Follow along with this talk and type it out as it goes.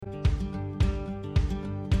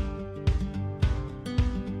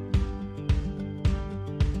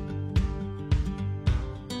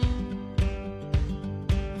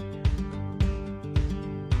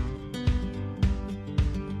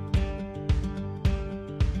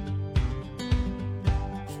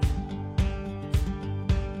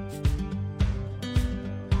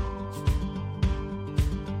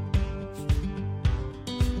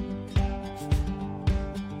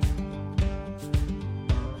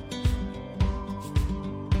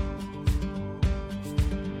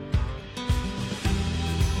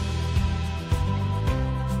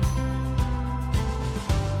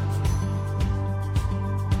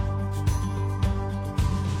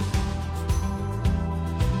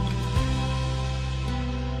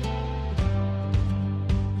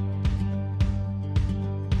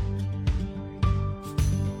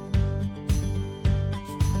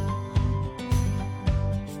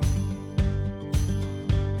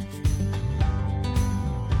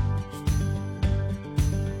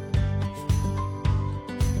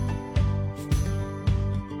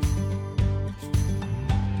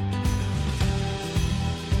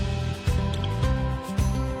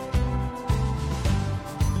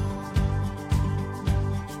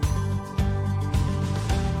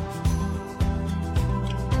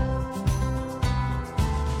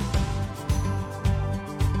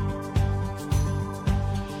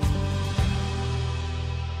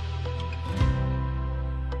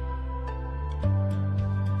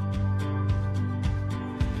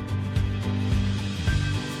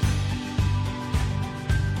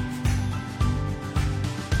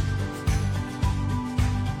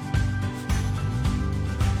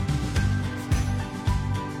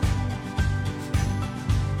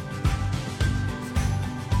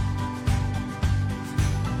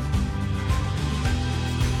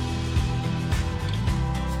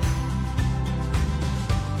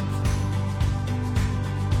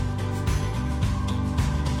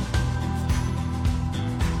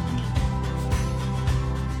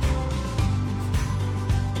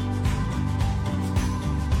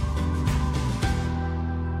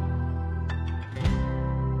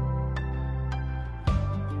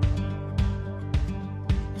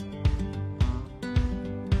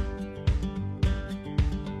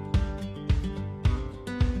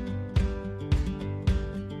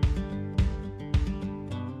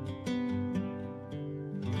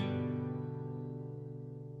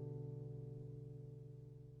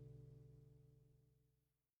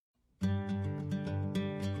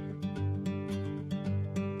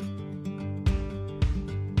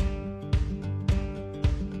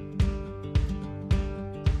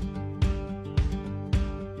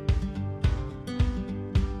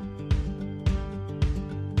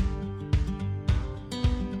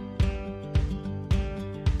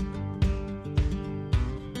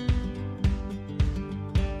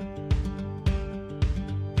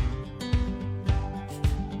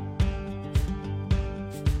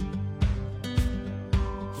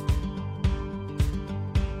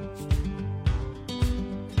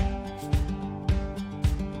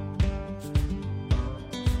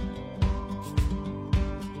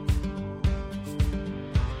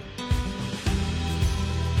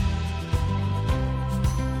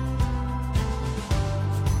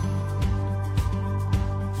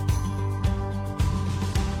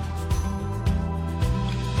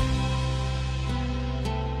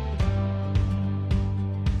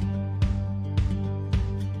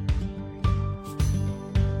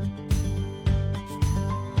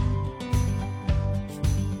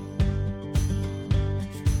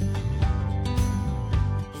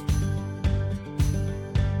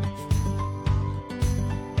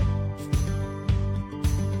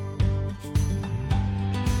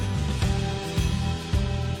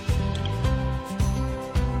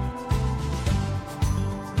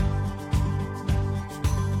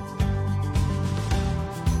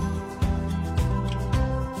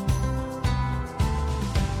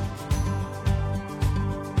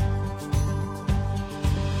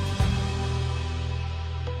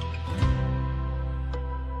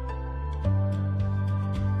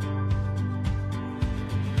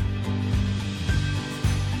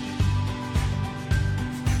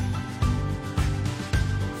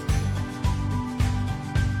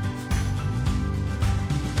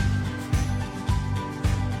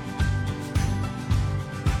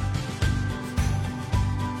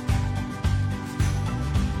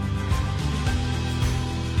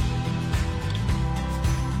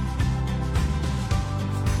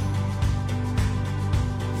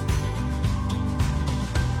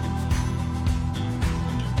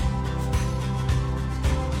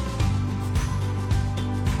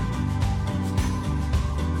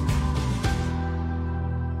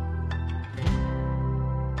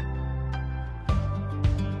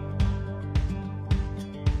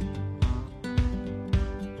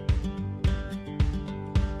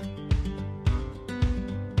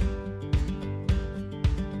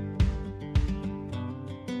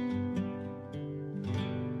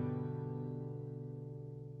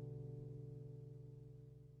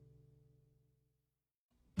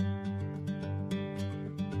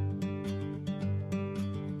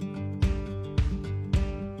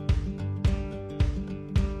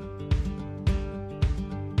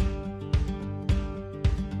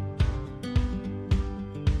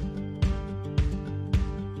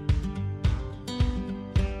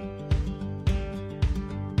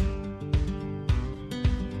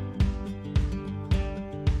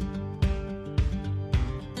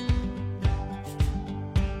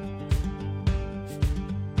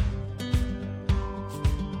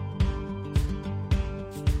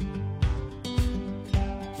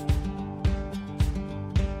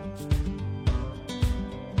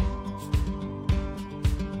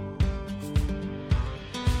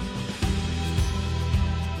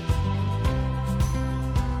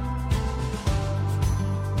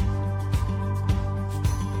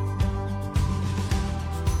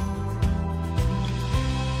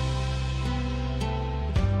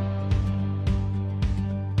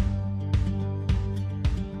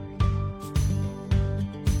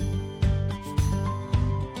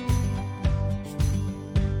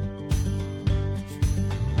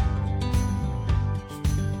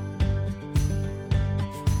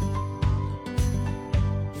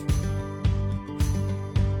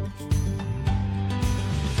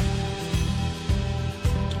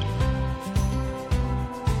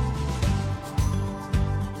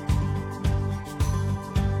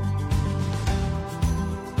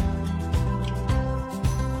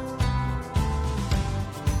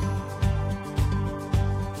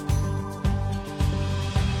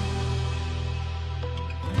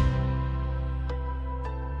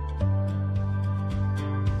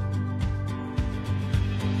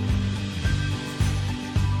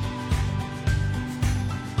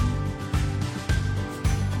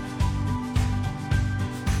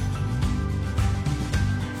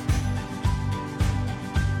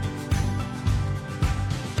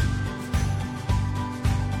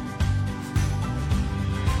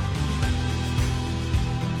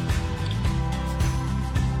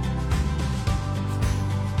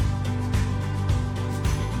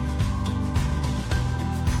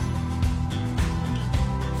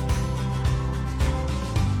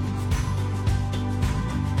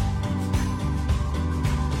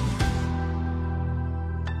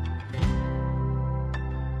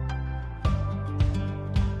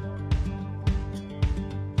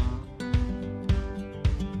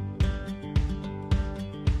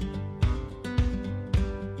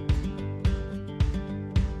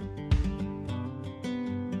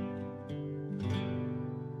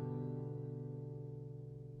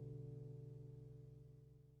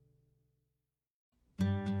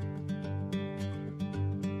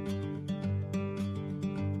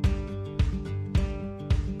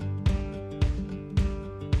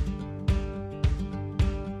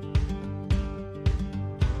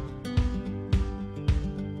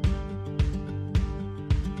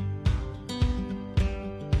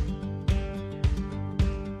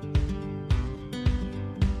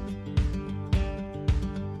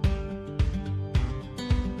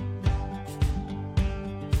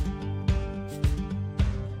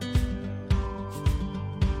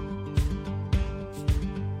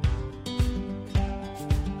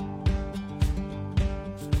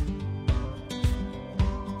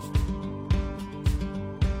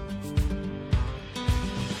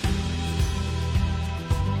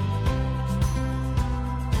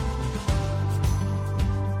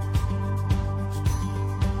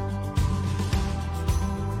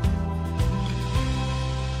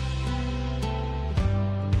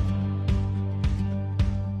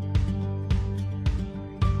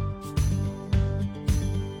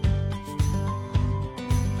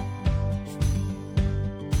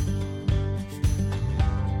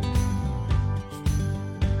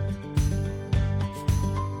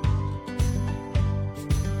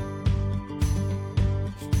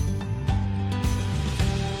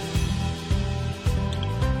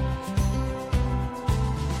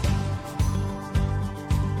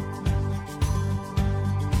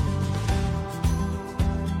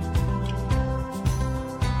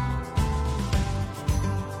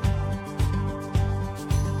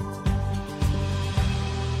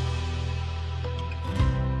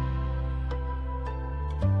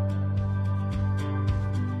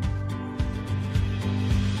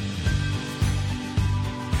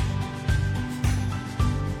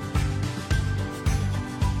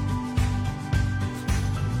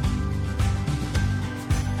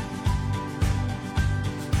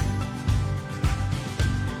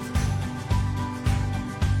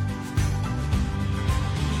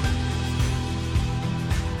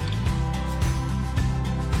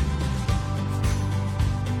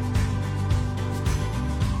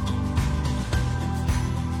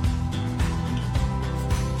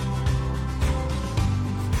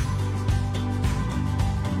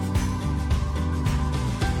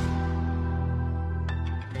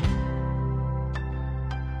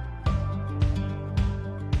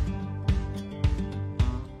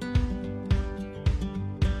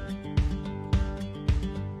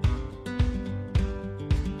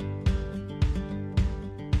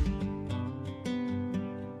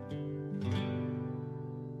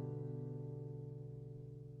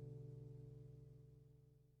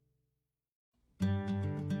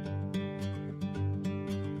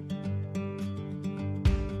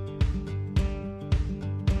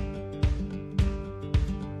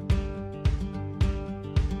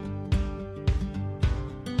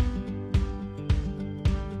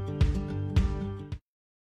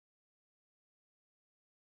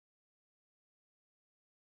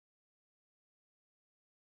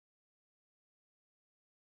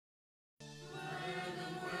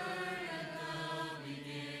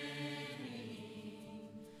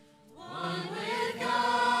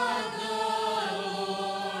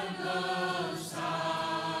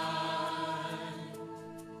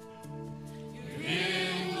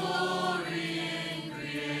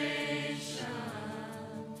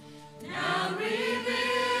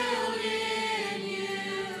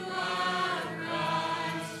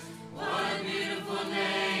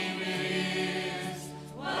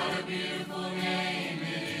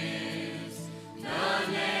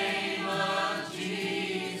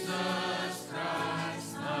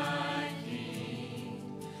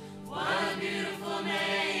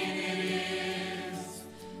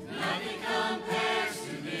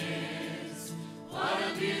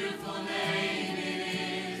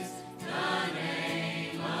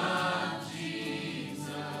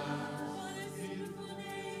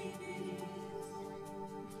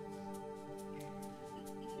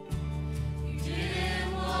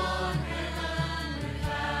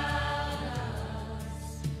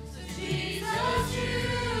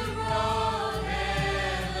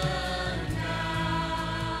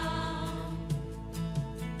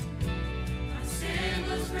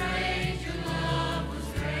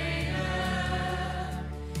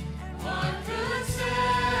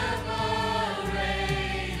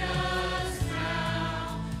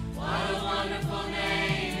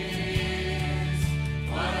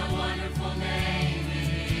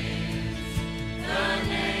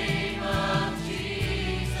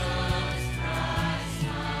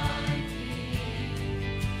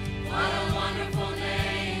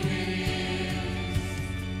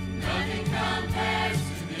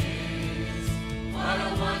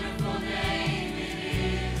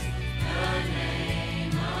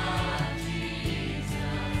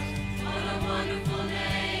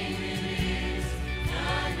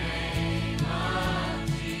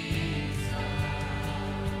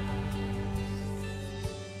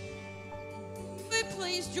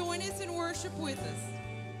please join us in worship with us.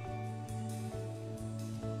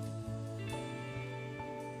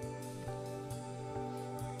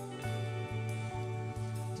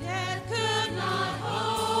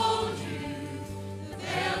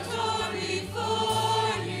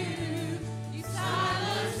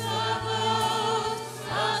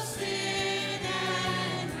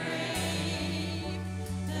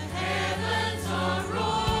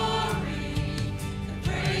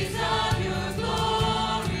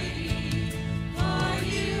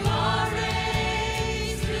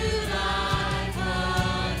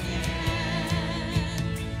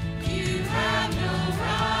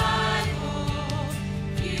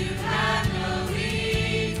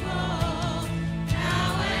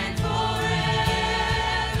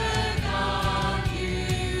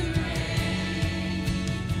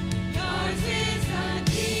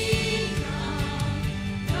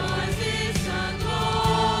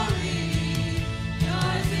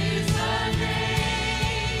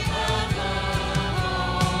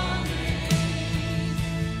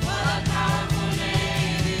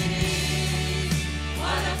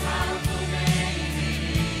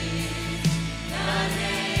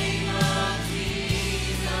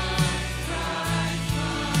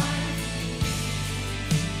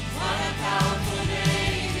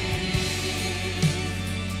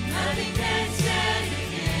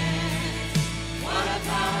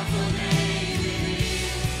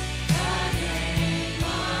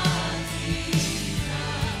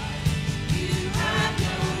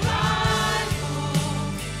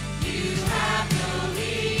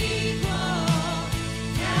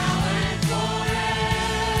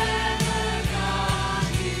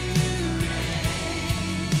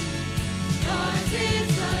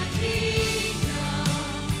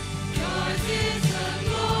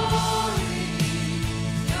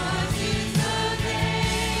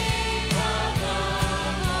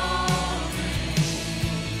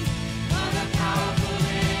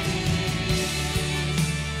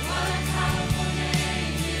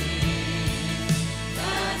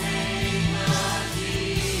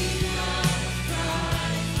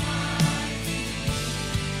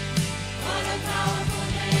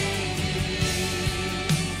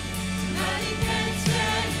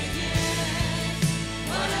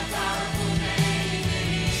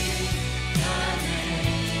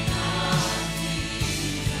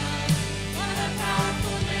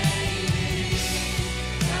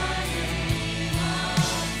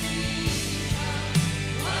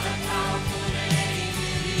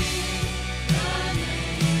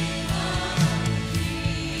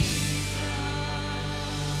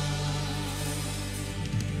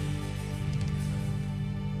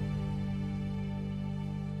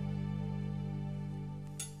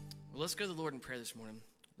 Let's go to the Lord in prayer this morning.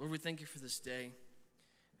 Lord, we thank you for this day.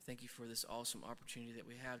 Thank you for this awesome opportunity that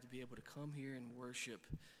we have to be able to come here and worship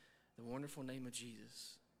the wonderful name of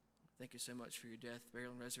Jesus. Thank you so much for your death,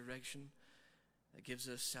 burial, and resurrection that gives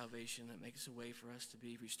us salvation, that makes a way for us to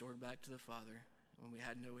be restored back to the Father when we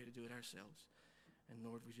had no way to do it ourselves. And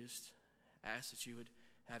Lord, we just ask that you would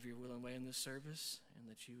have your will and way in this service, and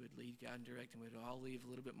that you would lead, guide, and direct, and we'd all leave a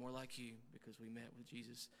little bit more like you because we met with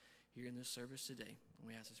Jesus here in this service today. And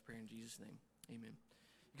we ask this prayer in Jesus' name. Amen.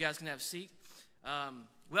 You guys can have a seat.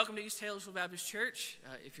 Welcome to East Taylorsville Baptist Church.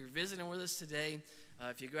 If you're visiting with us today,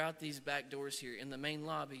 if you go out these back doors here in the main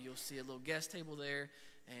lobby, you'll see a little guest table there.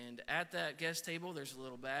 And at that guest table, there's a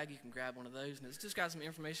little bag. You can grab one of those. And it's just got some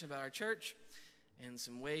information about our church and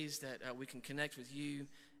some ways that we can connect with you.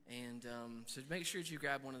 And so make sure that you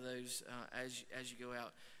grab one of those as you go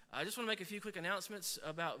out. I just want to make a few quick announcements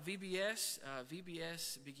about VBS.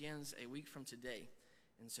 VBS begins a week from today.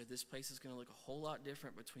 And so this place is going to look a whole lot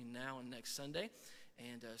different between now and next Sunday.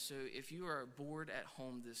 And so if you are bored at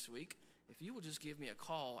home this week, if you will just give me a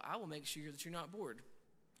call, I will make sure that you're not bored.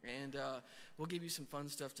 And we'll give you some fun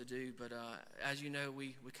stuff to do. But as you know,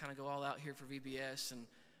 we kind of go all out here for VBS. And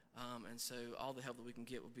so all the help that we can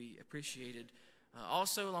get will be appreciated.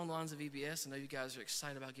 Also, along the lines of VBS, I know you guys are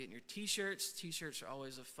excited about getting your T-shirts. T-shirts are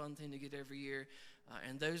always a fun thing to get every year.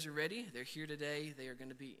 And those are ready. They're here today. They are going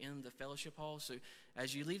to be in the fellowship hall. So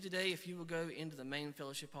as you leave today, if you will go into the main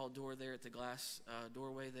fellowship hall door there at the glass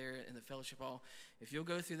doorway there in the fellowship hall, if you'll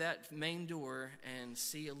go through that main door and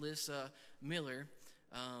see Alyssa Miller,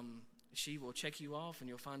 she will check you off and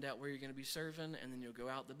you'll find out where you're going to be serving. And then you'll go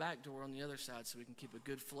out the back door on the other side so we can keep a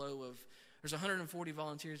good flow of, there's 140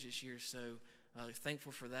 volunteers this year, so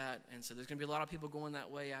thankful for that. And so there's going to be a lot of people going that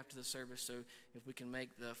way after the service. So if we can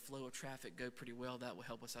make the flow of traffic go pretty well, that will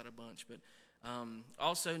help us out a bunch. But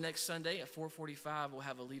also next Sunday at 4:45, we'll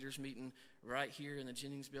have a leaders meeting right here in the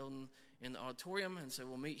Jennings building in the auditorium, and so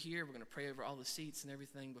we'll meet here. We're going to pray over all the seats and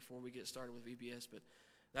everything before we get started with VBS, but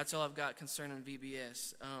that's all I've got concerning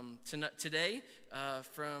VBS. Today,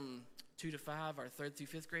 from 2 to 5, our 3rd through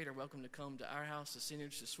 5th grade are welcome to come to our house, the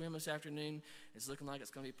seniors, to swim this afternoon. It's looking like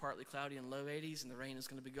it's going to be partly cloudy and low 80s, and the rain is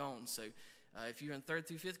going to be gone. So if you're in 3rd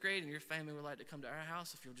through 5th grade and your family would like to come to our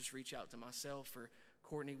house, if you'll just reach out to myself or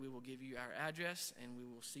Courtney, we will give you our address, and we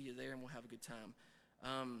will see you there, and we'll have a good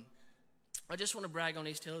time. I just want to brag on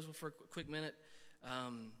East Taylorsville for a quick minute.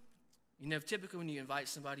 Typically when you invite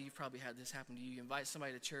somebody, you've probably had this happen to you. You invite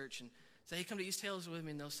somebody to church and say, hey, come to East Taylorsville with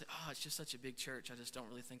me, and they'll say, oh, it's just such a big church. I just don't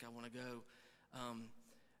really think I want to go.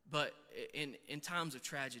 But in times of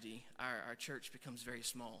tragedy, our church becomes very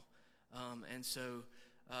small. And so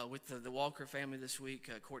with the Walker family this week,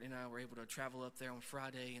 Courtney and I were able to travel up there on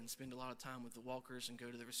Friday and spend a lot of time with the Walkers and go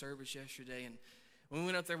to their service yesterday. And when we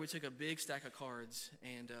went up there, we took a big stack of cards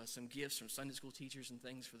and some gifts from Sunday school teachers and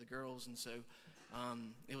things for the girls. And so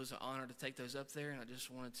it was an honor to take those up there. And I just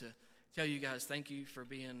wanted to tell you guys thank you for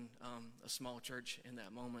being a small church in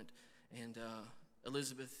that moment. And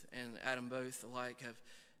Elizabeth and Adam both alike have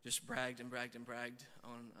just bragged on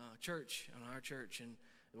church, on our church, and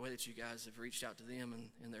the way that you guys have reached out to them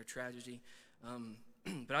in their tragedy.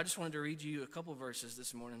 But I just wanted to read you a couple verses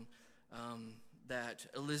this morning that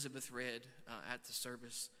Elizabeth read at the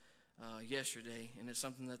service yesterday, and it's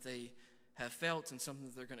something that they have felt and something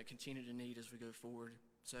that they're going to continue to need as we go forward.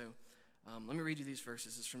 So let me read you these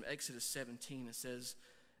verses. It's from Exodus 17. It says,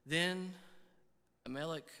 Then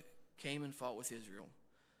Amalek came and fought with Israel.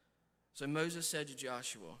 So Moses said to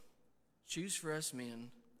Joshua, Choose for us men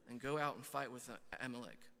and go out and fight with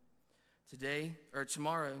Amalek.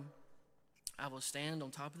 Tomorrow I will stand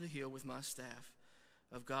on top of the hill with my staff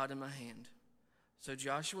of God in my hand. So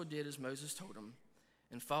Joshua did as Moses told him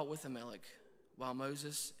and fought with Amalek, while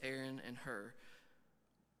Moses, Aaron, and Hur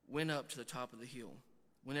went up to the top of the hill.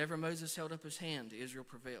 Whenever Moses held up his hand, Israel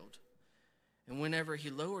prevailed. And whenever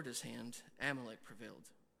he lowered his hand, Amalek prevailed.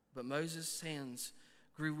 But Moses' hands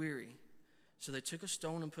grew weary. So they took a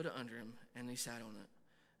stone and put it under him, and he sat on it.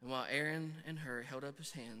 And while Aaron and Hur held up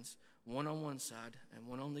his hands, one on one side and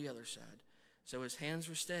one on the other side, so his hands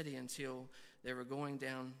were steady until they were going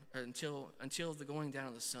down, until the going down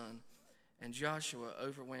of the sun. And Joshua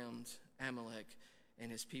overwhelmed Amalek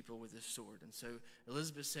and his people with his sword. And so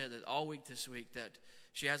Elizabeth said that all week this week that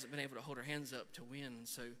she hasn't been able to hold her hands up to win. And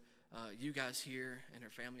so you guys here and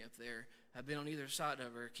her family up there have been on either side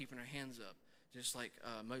of her, keeping her hands up, just like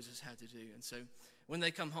Moses had to do. And so when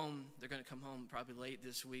they come home, they're going to come home probably late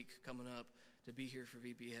this week coming up to be here for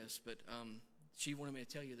VBS. But she wanted me to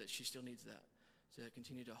tell you that she still needs that, to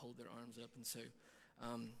continue to hold their arms up. And so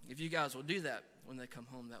if you guys will do that when they come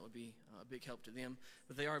home, that would be a big help to them.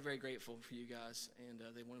 But they are very grateful for you guys, and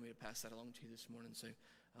they wanted me to pass that along to you this morning. So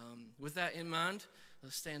with that in mind,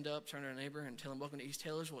 let's stand up, turn to our neighbor, and tell them, welcome to East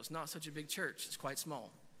Taylorsville. It's not such a big church. It's quite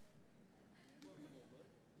small.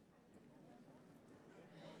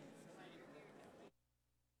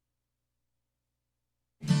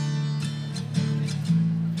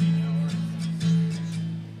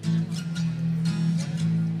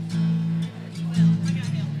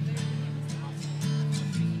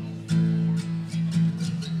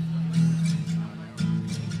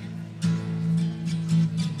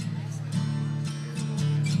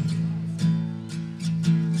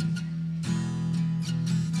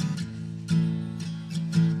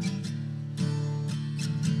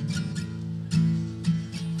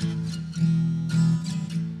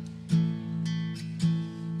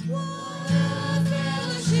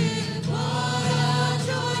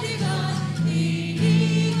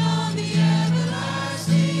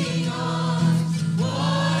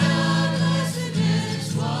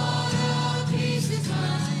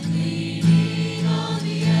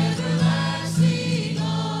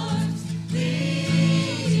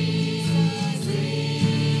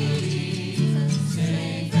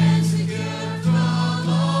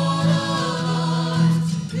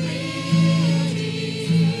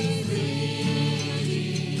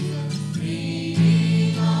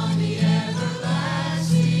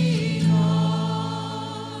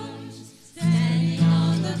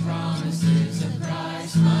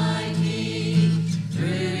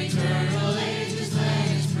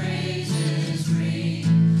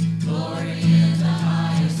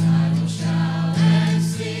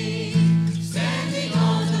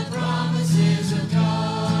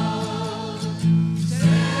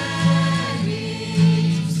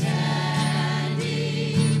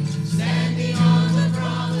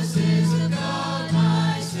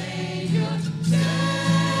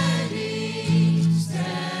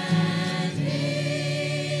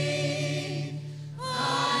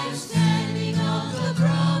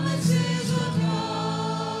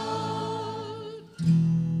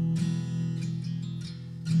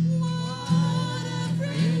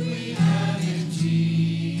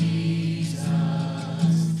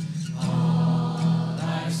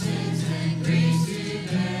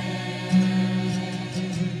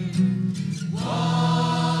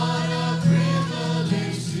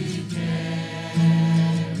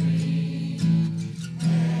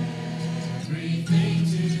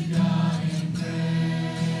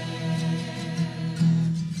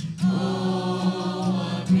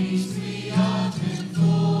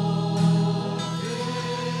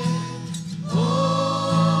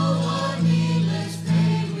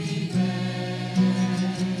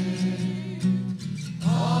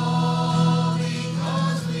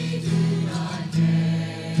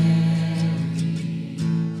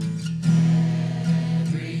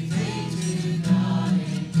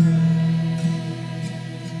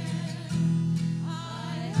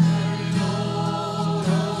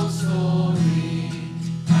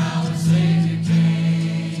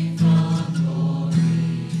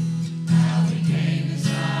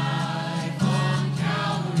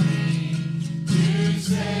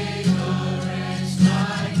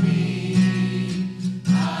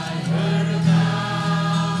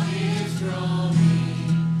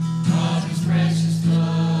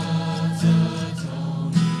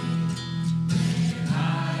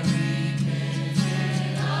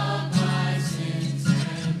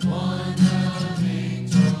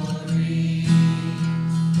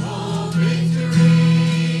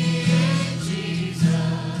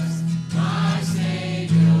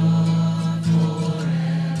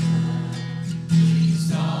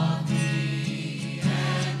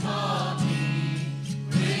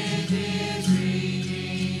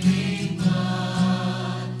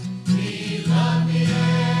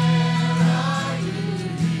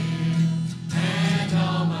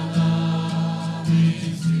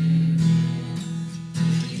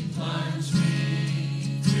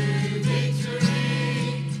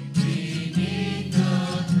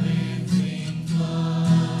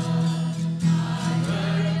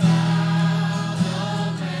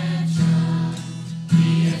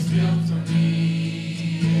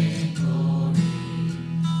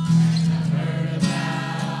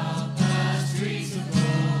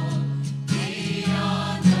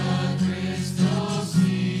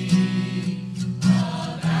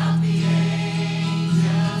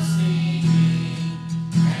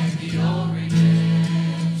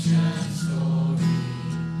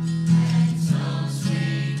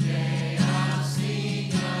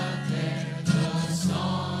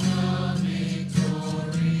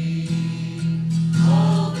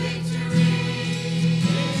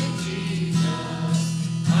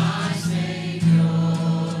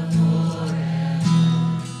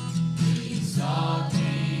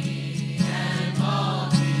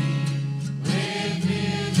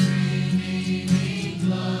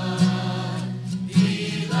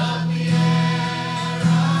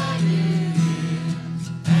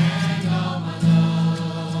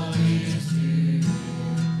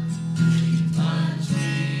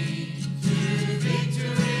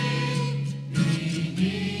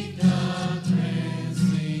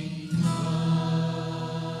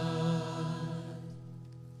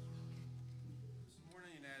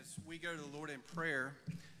 as we go to the Lord in prayer,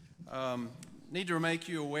 need to make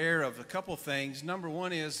you aware of a couple things. Number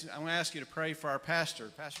one is I'm going to ask you to pray for our pastor.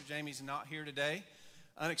 Pastor Jamie's not here today.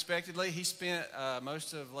 Unexpectedly, he spent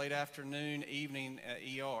most of late afternoon, evening at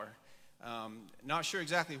ER. Not sure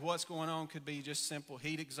exactly what's going on. Could be just simple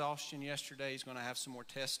heat exhaustion yesterday. He's going to have some more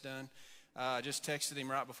tests done. I just texted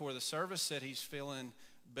him right before the service, said he's feeling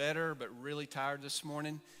better but really tired this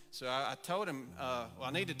morning. So I told him,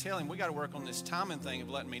 I need to tell him we got to work on this timing thing of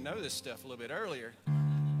letting me know this stuff a little bit earlier.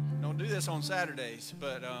 Don't do this on Saturdays,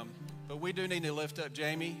 but we do need to lift up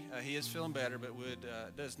Jamie. He is feeling better, but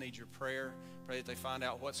does need your prayer. Pray that they find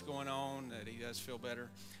out what's going on, that he does feel better.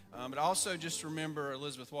 But also just remember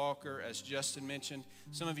Elizabeth Walker, as Justin mentioned.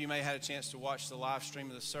 Some of you may have had a chance to watch the live stream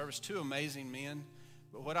of the service. Two amazing men.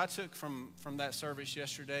 But what I took from that service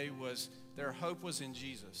yesterday was their hope was in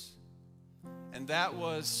Jesus. And that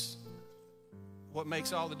was what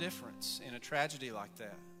makes all the difference in a tragedy like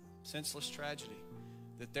that, senseless tragedy,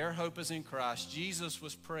 that their hope is in Christ. Jesus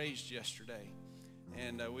was praised yesterday.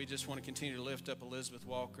 And we just want to continue to lift up Elizabeth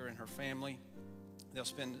Walker and her family. They'll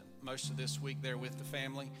spend most of this week there with the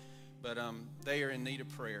family, but they are in need of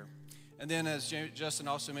prayer. And then as Justin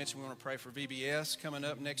also mentioned, we want to pray for VBS coming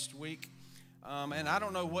up next week. And I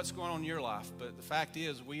don't know what's going on in your life, but the fact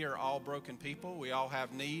is we are all broken people. We all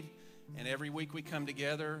have need. And every week we come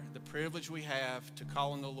together, the privilege we have to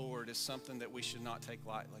call on the Lord is something that we should not take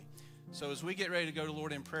lightly. So as we get ready to go to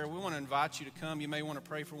Lord in prayer, we want to invite you to come. You may want to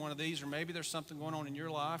pray for one of these, or maybe there's something going on in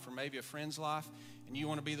your life, or maybe a friend's life, and you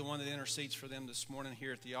want to be the one that intercedes for them this morning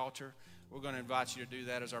here at the altar. We're going to invite you to do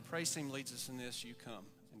that. As our praise team leads us in this, you come,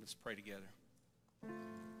 and let's pray together.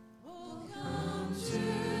 Oh, come to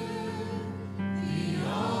the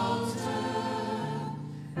altar.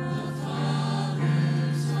 The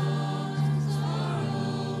Father's arms are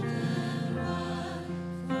open wide.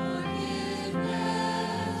 Forgiveness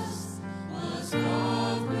was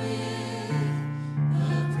bought with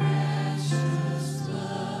the precious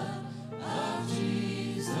blood of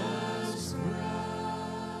Jesus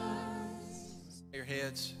Christ. Your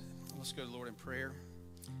heads. Let's go to the Lord in prayer.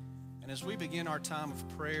 And as we begin our time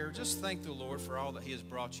of prayer, just thank the Lord for all that He has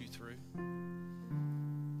brought you through.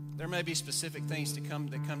 There may be specific things that come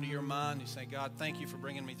to your mind. You say, God, thank you for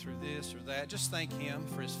bringing me through this or that. Just thank Him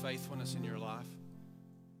for His faithfulness in your life.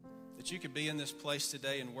 That you could be in this place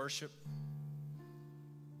today and worship.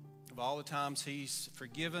 Of all the times He's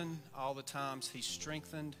forgiven, all the times He's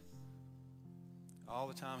strengthened, all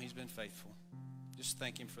the time He's been faithful. Just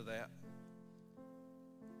thank Him for that.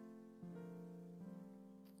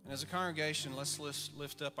 And as a congregation, let's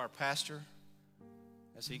lift up our pastor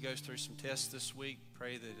as he goes through some tests this week.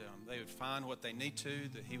 Pray that they would find what they need to,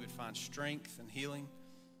 that he would find strength and healing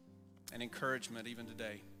and encouragement even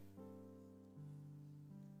today.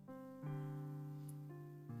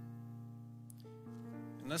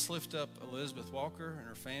 And let's lift up Elizabeth Walker and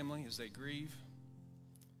her family as they grieve,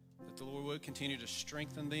 that the Lord would continue to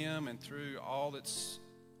strengthen them, and through all that's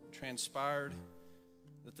transpired,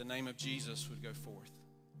 that the name of Jesus would go forth.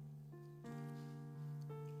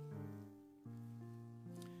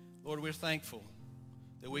 Lord, we're thankful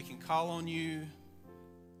that we can call on you.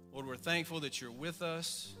 Lord, we're thankful that you're with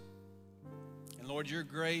us. And Lord, your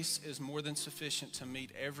grace is more than sufficient to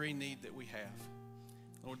meet every need that we have.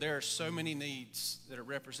 Lord, there are so many needs that are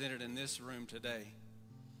represented in this room today.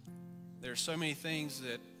 There are so many things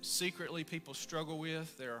that secretly people struggle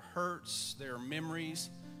with. There are hurts, there are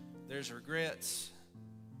memories, there's regrets.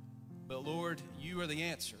 But Lord, you are the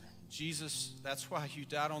answer. Jesus, that's why you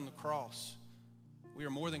died on the cross. We are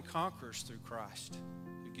more than conquerors through Christ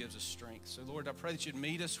who gives us strength. So, Lord, I pray that you'd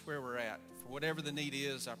meet us where we're at. For whatever the need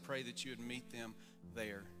is, I pray that you would meet them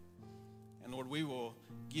there. And, Lord, we will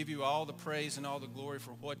give you all the praise and all the glory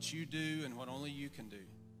for what you do and what only you can do.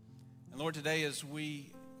 And, Lord, today as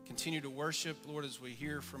we continue to worship, Lord, as we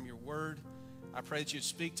hear from your word, I pray that you'd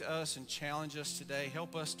speak to us and challenge us today.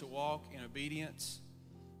 Help us to walk in obedience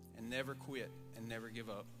and never quit and never give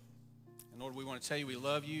up. And Lord, we want to tell you we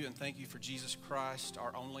love you and thank you for Jesus Christ,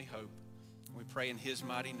 our only hope. We pray in his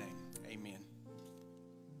mighty name. Amen.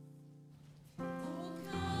 Oh,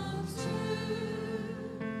 come to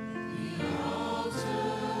the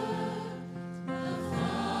altar. The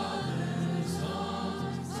Father's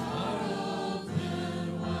arms are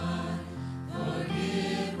open wide.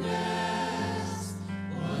 Forgiveness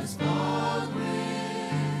was bought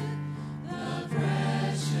with the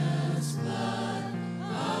precious blood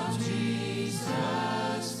of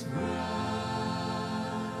Jesus Christ.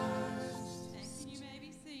 Thank you. You may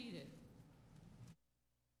be seated.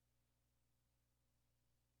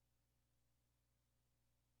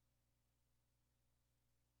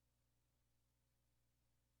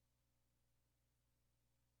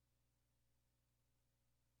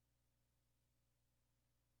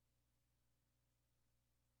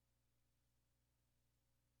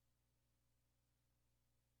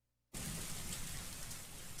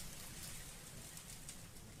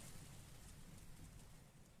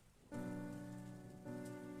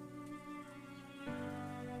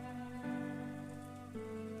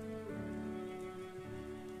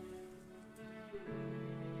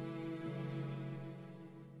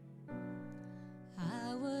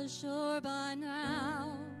 sure by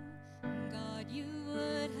now, God, you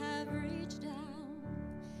would have reached down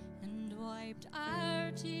and wiped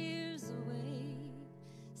our tears away,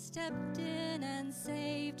 stepped in and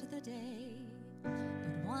saved the day. But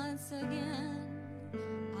once again,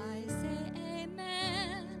 I say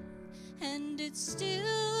amen, and it's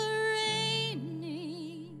still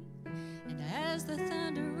raining. And as the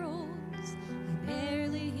thunder rolls, I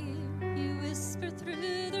barely hear you whisper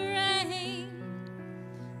through the rain,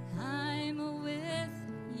 I'm with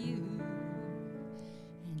you.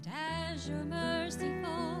 And as your mercy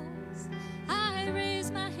falls, I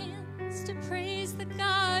raise my hands to praise the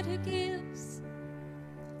God who gives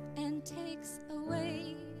and takes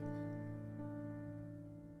away.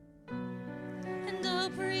 And I'll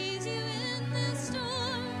praise you in this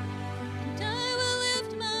storm, and I will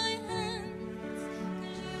lift my hands,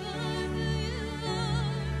 'cause you are who you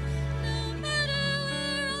are, no matter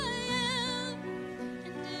where I am.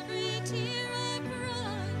 And every tear I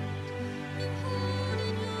cried, you hold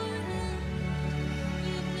in your hand.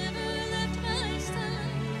 You've never left my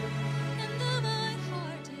side, and though my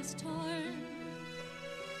heart is torn,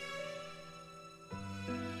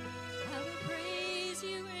 I will praise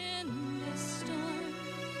you in this storm.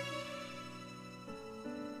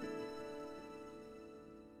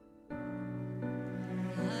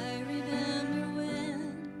 I remember when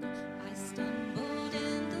I stumbled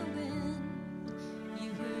in the wind. You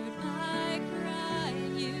heard my cry,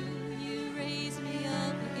 you raised me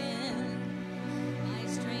up again. My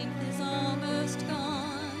strength is almost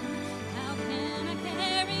gone. How can I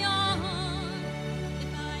carry on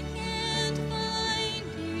if I can't find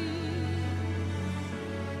you?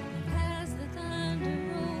 As the thunder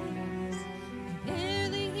rolls, I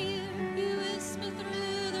barely hear you whisper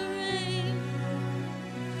through the rain,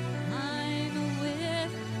 I'm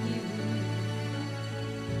with you.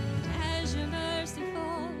 As your mercy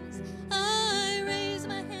falls, I raise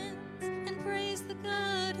my hands and praise the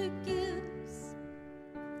God who gives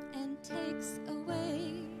and takes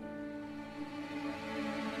away.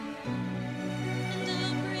 And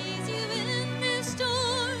I'll praise you in this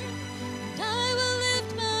storm, and I will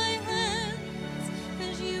lift my hands,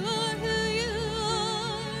 'cause you are who you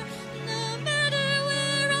are, no matter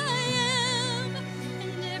where I am.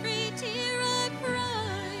 And every tear I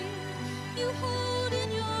cried, you hold in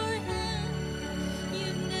your hand.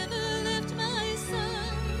 You've never left my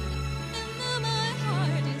side, and though my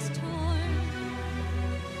heart is torn,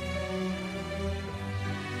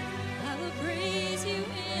 I will praise you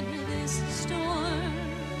in this storm.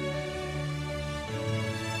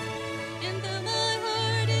 And though my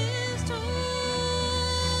heart is torn,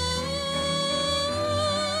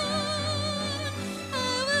 I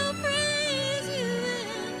will praise you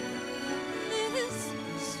in this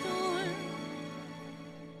storm.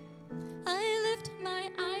 I lift my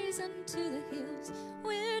eyes unto the hills.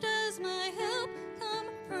 Where does my help come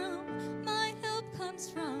from? My help comes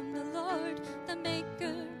from the Lord, the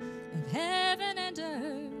maker of heaven and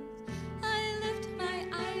earth. I lift my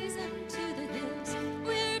eyes unto the hills.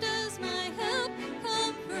 Where does my help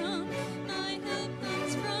come from? My help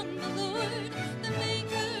comes from the Lord, the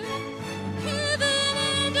maker of heaven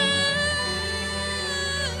and earth.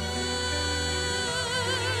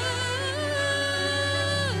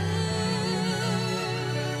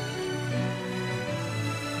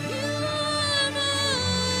 You are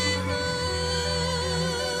my hope.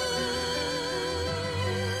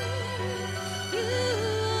 You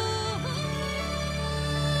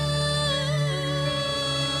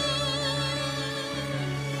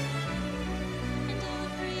and I'll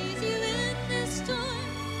praise you in this storm,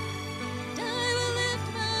 and I will lift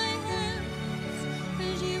my hands,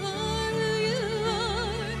 'cause you are who you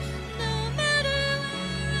are, no matter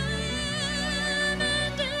where I am.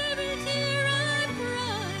 And every tear I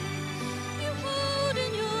cry, you hold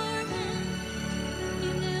in your hand.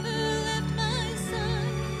 You never left my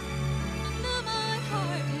side, and though my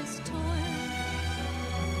heart is torn,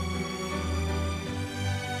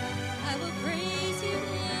 I will praise you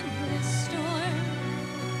in this storm.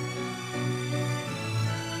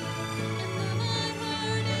 And though my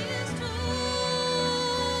heart is torn,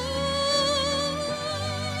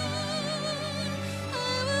 I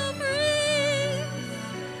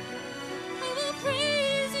will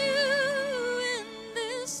praise you in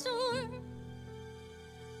this storm.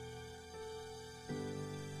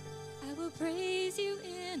 I will praise you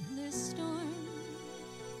in this storm.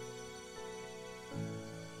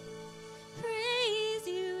 Praise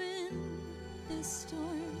you in this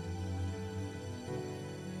storm.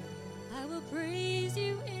 I will praise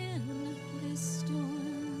you in this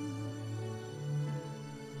storm.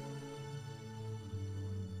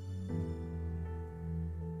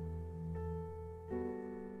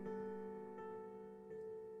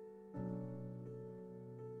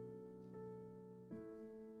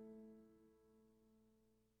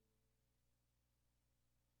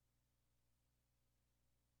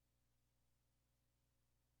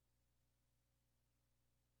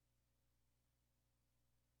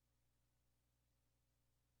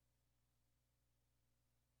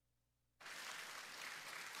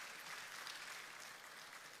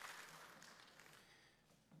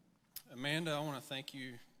 Amanda, I want to thank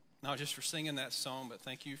you not just for singing that song, but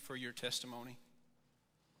thank you for your testimony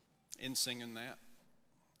in singing that.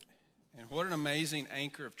 And what an amazing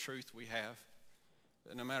anchor of truth we have.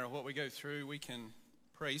 That no matter what we go through, we can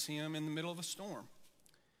praise him in the middle of a storm.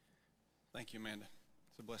 Thank you, Amanda.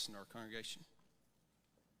 It's a blessing to our congregation.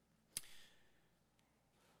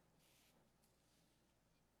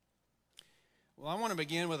 Well, I want to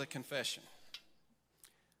begin with a confession.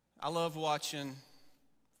 I love watching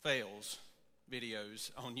fails videos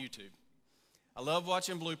on YouTube. I love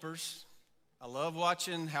watching bloopers. I love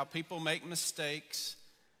watching how people make mistakes.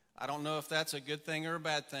 I don't know if that's a good thing or a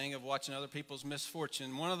bad thing of watching other people's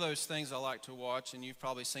misfortune. One of those things I like to watch, and you've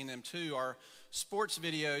probably seen them too, are sports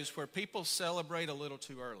videos where people celebrate a little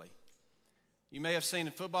too early. You may have seen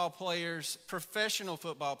football players, professional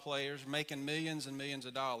football players, making millions and millions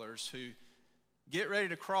of dollars who get ready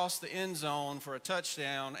to cross the end zone for a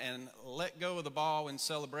touchdown and let go of the ball in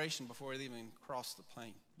celebration before they even cross the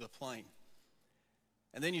plane.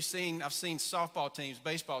 And then I've seen softball teams,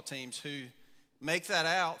 baseball teams who make that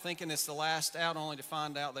out thinking it's the last out, only to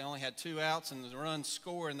find out they only had 2 outs and the runs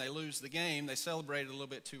score and they lose the game. They celebrated a little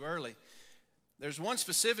bit too early. There's one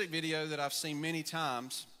specific video that I've seen many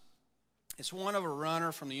times. It's one of a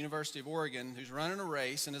runner from the University of Oregon who's running a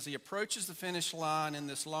race, and as he approaches the finish line in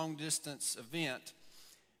this long-distance event,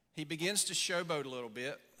 he begins to showboat a little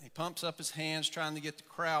bit. He pumps up his hands trying to get the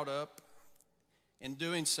crowd up. In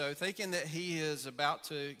doing so, thinking that he is about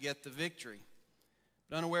to get the victory.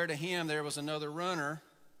 But unaware to him, there was another runner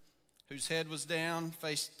whose head was down,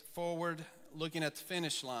 faced forward, looking at the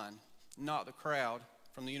finish line, not the crowd,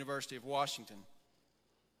 from the University of Washington.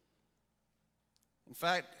 In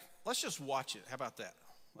fact, let's just watch it. How about that?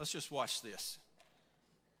 Let's just watch this.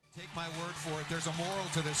 Take my word for it, there's a moral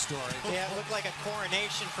to this story. Yeah, it looked like a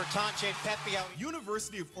coronation for Tanche Pepio.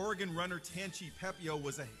 University of Oregon runner Tanchi Pepio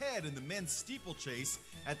was ahead in the men's steeplechase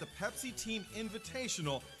at the Pepsi Team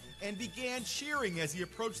Invitational and began cheering as he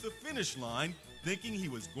approached the finish line, thinking he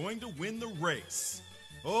was going to win the race.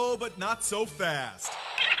 Oh, but not so fast.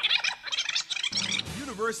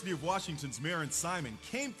 University of Washington's Marin Simon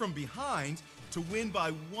came from behind to win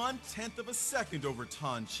by 1/10 of a second over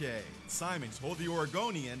Tanche. Simon told the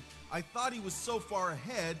Oregonian, "I thought he was so far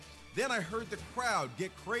ahead, then I heard the crowd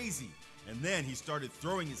get crazy. And then he started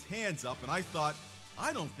throwing his hands up and I thought,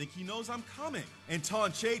 I don't think he knows I'm coming." And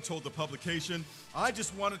Tanche told the publication, "I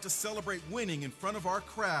just wanted to celebrate winning in front of our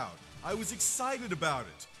crowd. I was excited about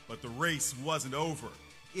it, but the race wasn't over.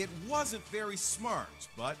 It wasn't very smart,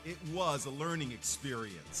 but it was a learning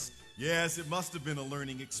experience." Yes, it must have been a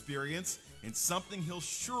learning experience, and something he'll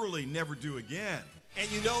surely never do again. And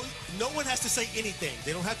you know, no one has to say anything.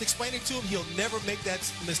 They don't have to explain it to him. He'll never make that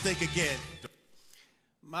mistake again.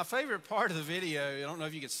 My favorite part of the video, I don't know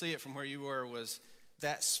if you could see it from where you were, was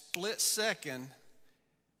that split second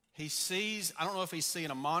he sees, I don't know if he's seeing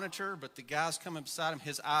a monitor, but the guy's coming beside him,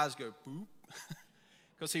 his eyes go boop.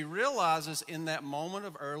 Because he realizes in that moment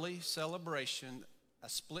of early celebration, a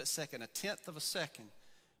split second, 1/10 of a second,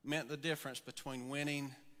 meant the difference between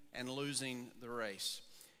winning and losing the race.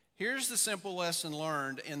 Here's the simple lesson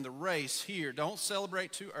learned in the race here. Don't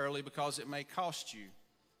celebrate too early because it may cost you.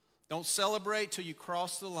 Don't celebrate till you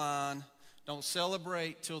cross the line. Don't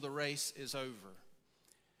celebrate till the race is over.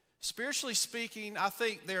 Spiritually speaking, I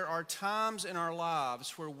think there are times in our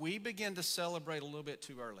lives where we begin to celebrate a little bit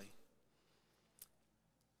too early.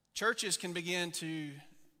 Churches can begin to,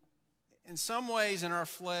 in some ways in our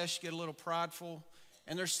flesh, get a little prideful.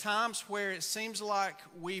 And there's times where it seems like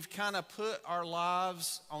we've kind of put our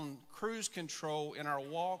lives on cruise control in our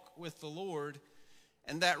walk with the Lord.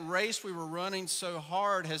 And that race we were running so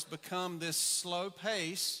hard has become this slow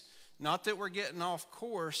pace. Not that we're getting off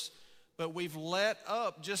course, but we've let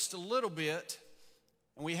up just a little bit.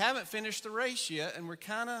 And we haven't finished the race yet, and we're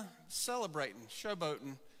kind of celebrating,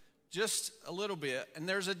 showboating just a little bit. And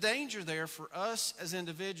there's a danger there for us as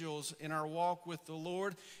individuals in our walk with the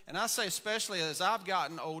Lord. And I say especially as I've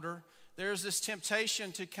gotten older, there's this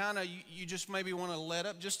temptation to kind of, you just maybe want to let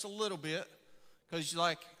up just a little bit. Because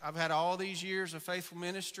like, I've had all these years of faithful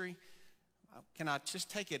ministry. Can I just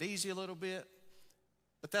take it easy a little bit?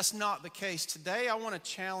 But that's not the case. Today, I want to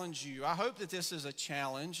challenge you. I hope that this is a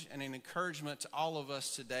challenge and an encouragement to all of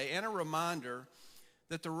us today and a reminder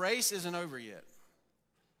that the race isn't over yet.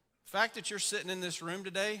 The fact that you're sitting in this room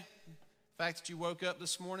today, the fact that you woke up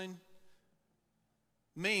this morning,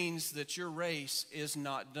 means that your race is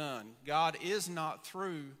not done. God is not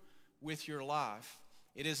through with your life.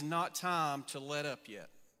 It is not time to let up yet.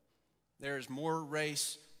 There is more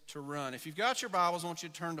race to run. If you've got your Bibles, I want you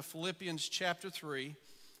to turn to Philippians chapter 3.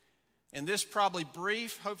 In this probably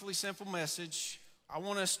brief, hopefully simple message, I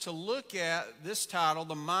want us to look at this title,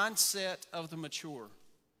 The Mindset of the Mature.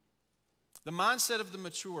 The mindset of the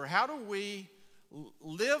mature. How do we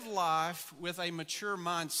live life with a mature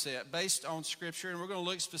mindset based on Scripture? And we're going to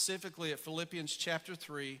look specifically at Philippians chapter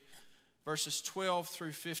 3, verses 12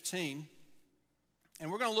 through 15.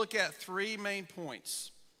 And we're going to look at three main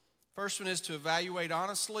points. First one is to evaluate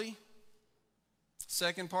honestly.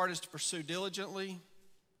 Second part is to pursue diligently.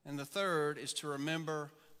 And the third is to remember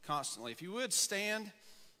constantly. If you would stand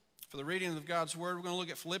for the reading of God's Word, we're going to look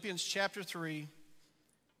at Philippians chapter 3.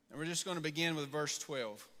 And we're just going to begin with verse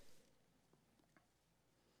 12.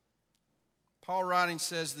 Paul writing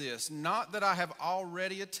says this, "Not that I have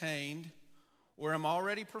already attained or am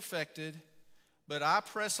already perfected, but I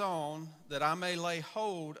press on that I may lay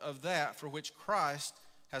hold of that for which Christ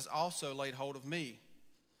has also laid hold of me.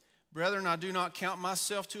 Brethren, I do not count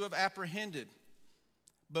myself to have apprehended,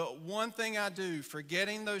 but one thing I do,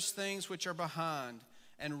 forgetting those things which are behind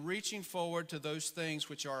and reaching forward to those things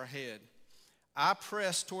which are ahead. I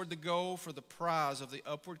press toward the goal for the prize of the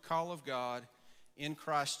upward call of God in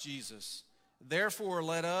Christ Jesus. Therefore,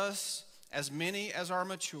 let us, as many as are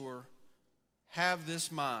mature, have this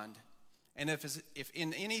mind. And if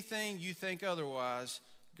in anything you think otherwise,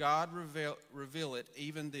 God reveal it,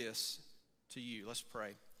 even this, to you." Let's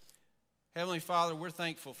pray. Heavenly Father, we're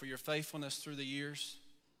thankful for your faithfulness through the years.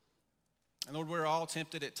 And Lord, we're all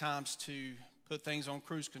tempted at times to put things on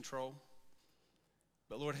cruise control.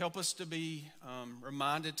 But Lord, help us to be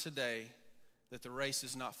reminded today that the race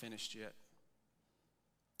is not finished yet.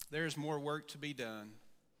 There is more work to be done.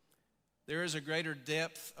 There is a greater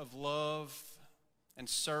depth of love and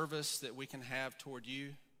service that we can have toward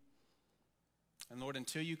you. And Lord,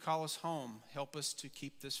 until you call us home, help us to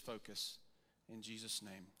keep this focus. In Jesus'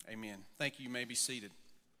 name, amen. Thank you. You may be seated.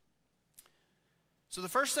 So the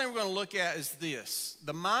first thing we're going to look at is this,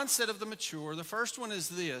 the mindset of the mature. The first one is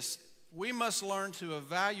this: we must learn to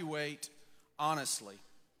evaluate honestly.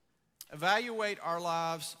 Evaluate our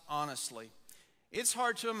lives honestly. It's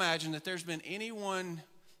hard to imagine that there's been anyone,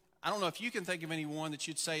 I don't know if you can think of anyone that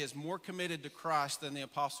you'd say is more committed to Christ than the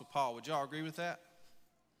Apostle Paul. Would y'all agree with that?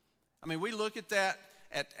 I mean, we look at that,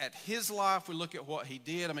 at his life, we look at what he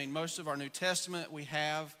did. I mean, most of our New Testament we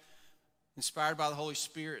have inspired by the Holy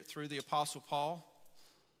Spirit through the Apostle Paul.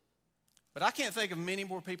 But I can't think of many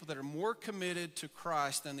more people that are more committed to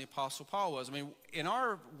Christ than the Apostle Paul was. I mean, in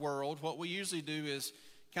our world, what we usually do is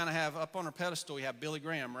kind of have up on our pedestal, we have Billy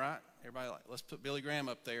Graham, right? Everybody like, let's put Billy Graham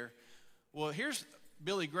up there. Well, here's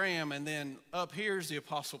Billy Graham, and then up here's the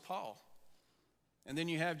Apostle Paul. And then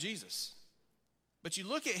you have Jesus. But you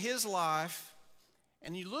look at his life,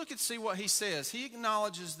 and you look and see what he says. He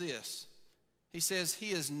acknowledges this. He says,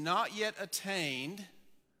 he is not yet attained.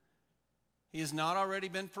 He has not already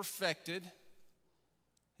been perfected.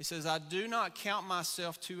 He says, I do not count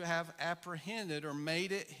myself to have apprehended or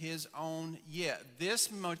made it his own yet. This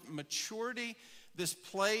maturity, this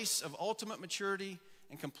place of ultimate maturity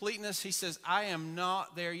and completeness, he says, I am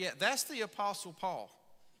not there yet. That's the Apostle Paul.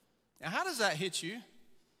 Now, how does that hit you?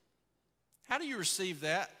 How do you receive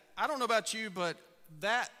that? I don't know about you, but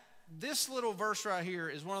this little verse right here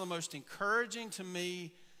is one of the most encouraging to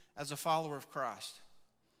me as a follower of Christ.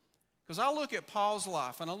 Because I look at Paul's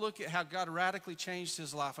life, and I look at how God radically changed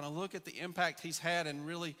his life, and I look at the impact he's had and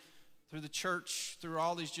really through the church, through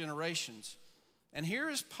all these generations. And here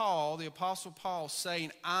is Paul, the Apostle Paul,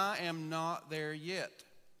 saying, I am not there yet.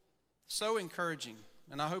 So encouraging,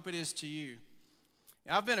 and I hope it is to you.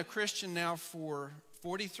 I've been a Christian now for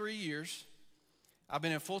 43 years. I've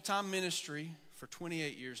been in full-time ministry for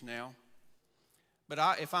 28 years now. But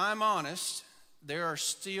if I'm honest, there are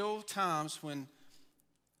still times when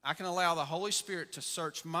I can allow the Holy Spirit to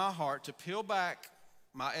search my heart, to peel back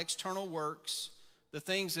my external works, the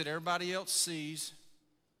things that everybody else sees,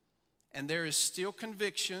 and there is still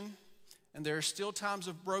conviction, and there are still times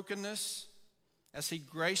of brokenness, as he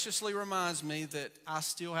graciously reminds me that I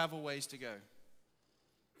still have a ways to go.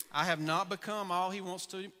 I have not become all he wants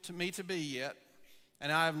me to be yet,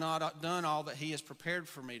 and I have not done all that he has prepared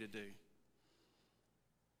for me to do.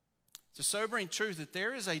 It's a sobering truth that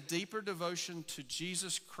there is a deeper devotion to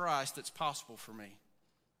Jesus Christ that's possible for me.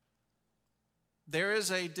 There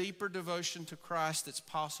is a deeper devotion to Christ that's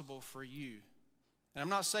possible for you. And I'm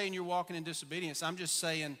not saying you're walking in disobedience. I'm just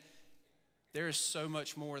saying there is so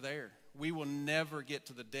much more there. We will never get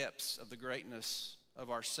to the depths of the greatness of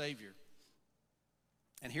our Savior.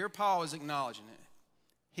 And here Paul is acknowledging it.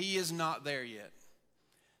 He is not there yet.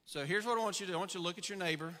 So here's what I want you to do. I want you to look at your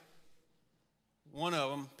neighbor. One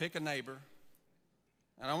of them, pick a neighbor.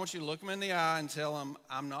 And I want you to look them in the eye and tell them,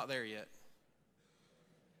 I'm not there yet.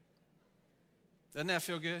 Doesn't that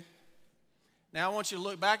feel good? Now I want you to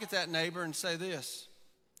look back at that neighbor and say this: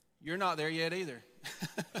 you're not there yet either.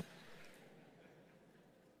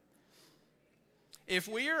 If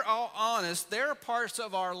we are all honest, there are parts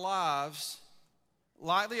of our lives,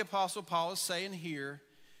 like the Apostle Paul is saying here,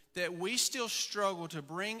 that we still struggle to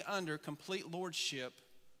bring under complete lordship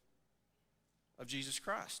of Jesus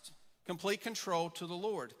Christ, complete control to the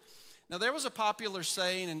Lord. Now, there was a popular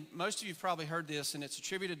saying, and most of you have probably heard this, and it's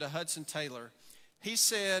attributed to Hudson Taylor. He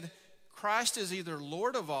said, Christ is either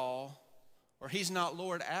Lord of all or he's not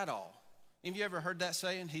Lord at all. Any of you ever heard that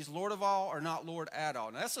saying? He's Lord of all or not Lord at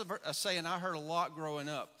all. Now, that's a saying I heard a lot growing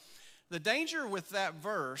up. The danger with that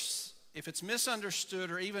verse, if it's misunderstood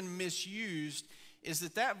or even misused, is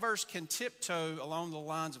that verse can tiptoe along the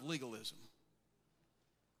lines of legalism.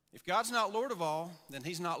 If God's not Lord of all, then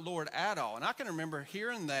he's not Lord at all. And I can remember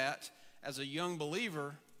hearing that as a young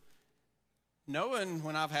believer, knowing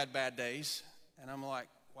when I've had bad days, and I'm like,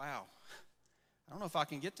 wow, I don't know if I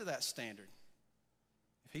can get to that standard.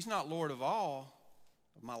 If he's not Lord of all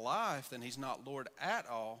of my life, then he's not Lord at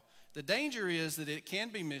all. The danger is that it can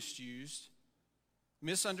be misused,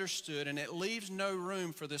 misunderstood, and it leaves no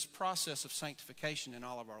room for this process of sanctification in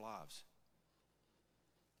all of our lives.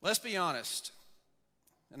 Let's be honest,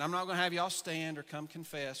 and I'm not going to have y'all stand or come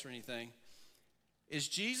confess or anything. Is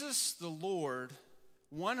Jesus the Lord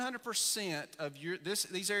 100% of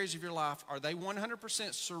these areas of your life, are they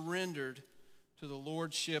 100% surrendered to the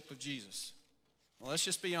lordship of Jesus? Well, let's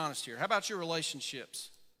just be honest here. How about your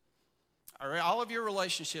relationships? Are all of your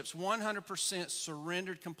relationships 100%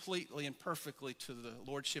 surrendered completely and perfectly to the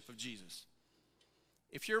lordship of Jesus?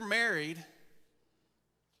 If you're married,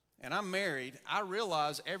 and I'm married, I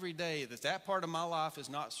realize every day that part of my life is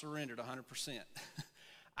not surrendered 100%.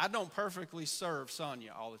 I don't perfectly serve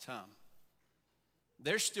Sonia all the time.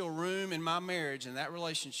 There's still room in my marriage and that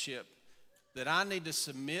relationship that I need to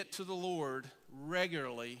submit to the Lord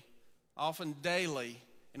regularly, often daily,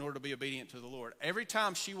 in order to be obedient to the Lord. Every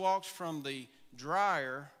time she walks from the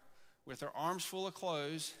dryer with her arms full of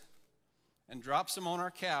clothes and drops them on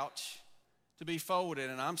our couch to be folded,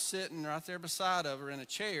 and I'm sitting right there beside of her in a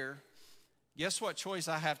chair, guess what choice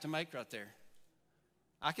I have to make right there?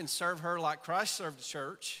 I can serve her like Christ served the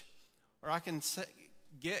church, or I can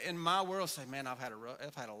get in my world and say, man, I've had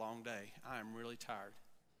a long day. I am really tired.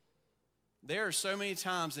 There are so many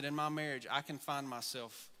times that in my marriage I can find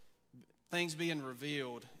myself things being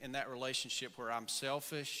revealed in that relationship where I'm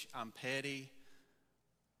selfish, I'm petty.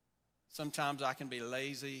 Sometimes I can be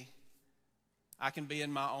lazy. I can be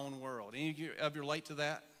in my own world. Any of you relate to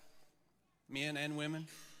that? Men and women?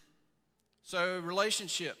 So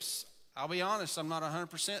relationships, I'll be honest, I'm not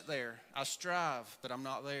 100% there. I strive, but I'm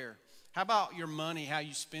not there. How about your money, how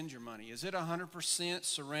you spend your money? Is it 100%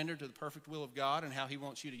 surrendered to the perfect will of God and how he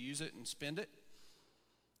wants you to use it and spend it?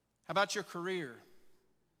 How about your career?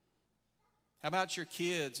 How about your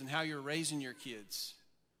kids and how you're raising your kids?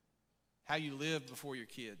 How you live before your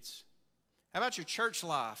kids? How about your church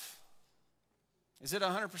life? Is it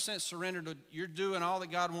 100% surrendered to you're doing all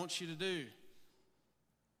that God wants you to do?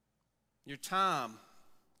 Your time,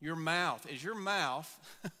 your mouth. Is your mouth,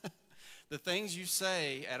 the things you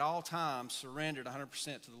say at all times, surrendered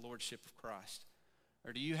 100% to the lordship of Christ?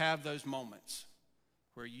 Or do you have those moments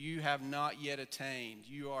where you have not yet attained,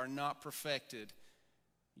 you are not perfected,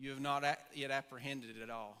 you have not yet apprehended it at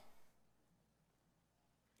all?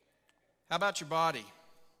 How about your body?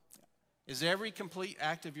 Is every complete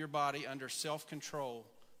act of your body under self-control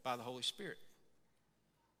by the Holy Spirit?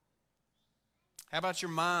 How about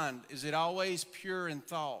your mind? Is it always pure in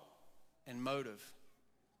thought and motive?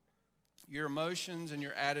 Your emotions and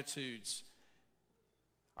your attitudes.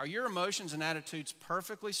 Are your emotions and attitudes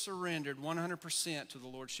perfectly surrendered 100% to the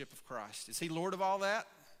lordship of Christ? Is he Lord of all that?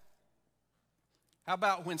 How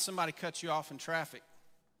about when somebody cuts you off in traffic?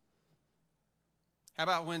 How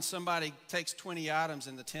about when somebody takes 20 items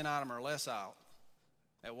in the 10 item or less aisle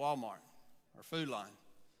at Walmart or Food Line?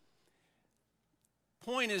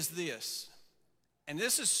 Point is this, and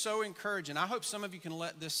this is so encouraging. I hope some of you can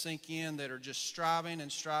let this sink in that are just striving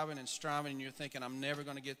and striving and striving, and you're thinking, I'm never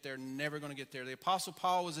going to get there, never going to get there. The Apostle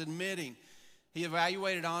Paul was admitting, he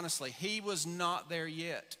evaluated honestly, he was not there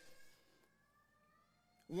yet.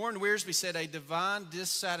 Warren Wiersbe said, a divine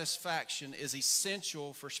dissatisfaction is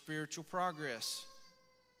essential for spiritual progress.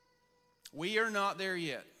 We are not there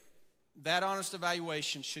yet. That honest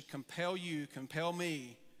evaluation should compel you, compel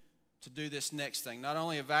me to do this next thing. Not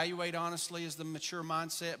only evaluate honestly as the mature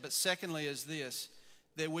mindset, but secondly is this,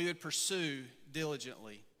 that we would pursue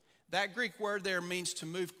diligently. That Greek word there means to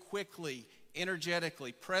move quickly,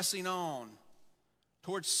 energetically, pressing on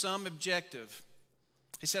towards some objective.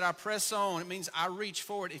 He said, I press on. It means I reach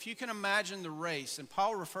forward. If you can imagine the race, and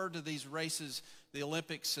Paul referred to these races, the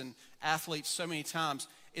Olympics and athletes so many times,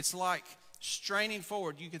 it's like straining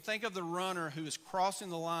forward. You can think of the runner who is crossing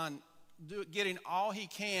the line, getting all he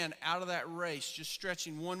can out of that race, just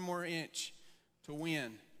stretching one more inch to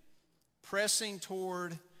win, pressing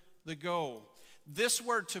toward the goal. This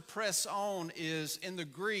word to press on is in the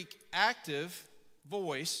Greek active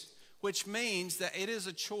voice, which means that it is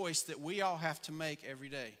a choice that we all have to make every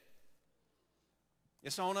day.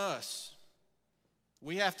 It's on us.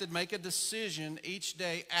 We have to make a decision each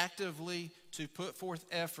day actively to put forth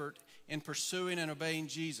effort in pursuing and obeying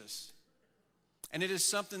Jesus. And it is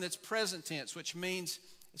something that's present tense, which means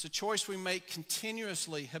it's a choice we make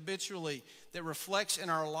continuously, habitually, that reflects in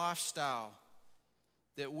our lifestyle,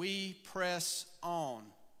 that we press on.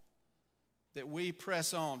 That we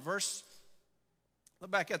press on. Look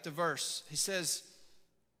back at the verse. He says,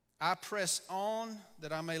 I press on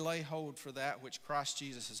that I may lay hold for that which Christ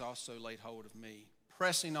Jesus has also laid hold of me.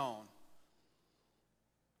 Pressing on.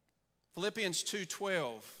 Philippians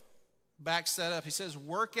 2:12 backs that up. He says,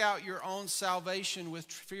 work out your own salvation with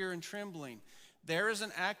fear and trembling. There is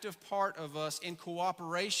an active part of us in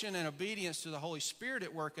cooperation and obedience to the Holy Spirit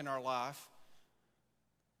at work in our life.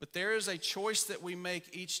 But there is a choice that we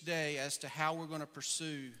make each day as to how we're going to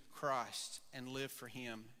pursue Christ and live for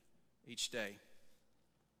Him each day.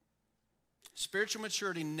 Spiritual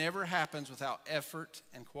maturity never happens without effort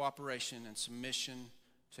and cooperation and submission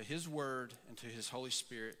to His Word and to His Holy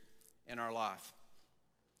Spirit in our life.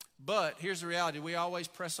 But here's the reality. We always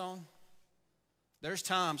press on. There's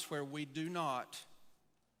times where we do not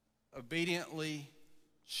obediently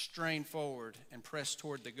strain forward and press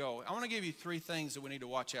toward the goal. I want to give you 3 things that we need to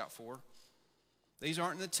watch out for. These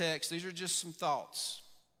aren't in the text. These are just some thoughts.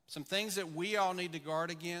 Some things that we all need to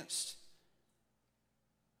guard against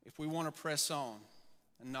if we want to press on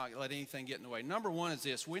and not let anything get in the way. Number 1 is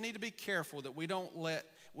this. We need to be careful that we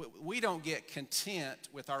don't get content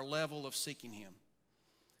with our level of seeking Him.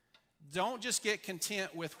 Don't just get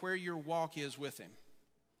content with where your walk is with Him.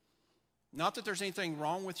 Not that there's anything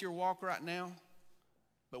wrong with your walk right now,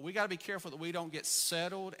 but we got to be careful that we don't get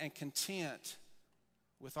settled and content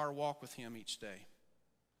with our walk with Him each day.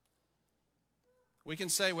 We can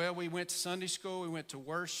say, well, we went to Sunday school, we went to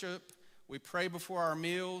worship, we pray before our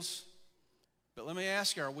meals. But let me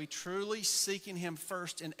ask you, are we truly seeking Him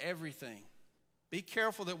first in everything? Be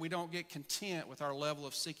careful that we don't get content with our level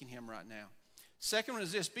of seeking Him right now. Second one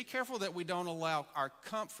is this. Be careful that we don't allow our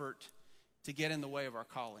comfort to get in the way of our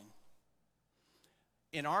calling.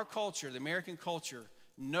 In our culture, the American culture,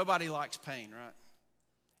 nobody likes pain, right?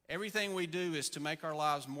 Everything we do is to make our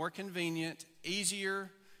lives more convenient, easier.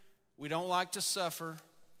 We don't like to suffer.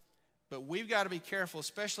 But we've got to be careful,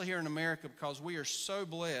 especially here in America, because we are so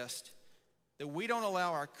blessed that we don't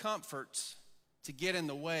allow our comforts to get in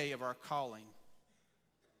the way of our calling.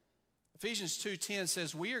 Ephesians 2:10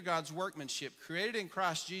 says, we are God's workmanship, created in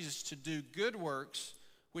Christ Jesus to do good works,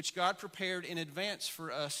 which God prepared in advance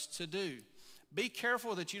for us to do. Be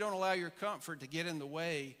careful that you don't allow your comfort to get in the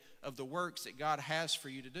way of the works that God has for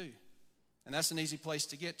you to do. And that's an easy place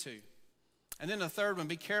to get to. And then the third one,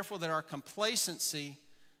 be careful that our complacency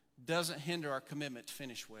doesn't hinder our commitment to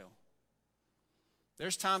finish well.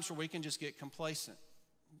 There's times where we can just get complacent.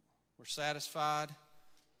 We're satisfied,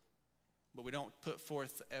 but we don't put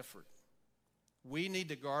forth the effort. We need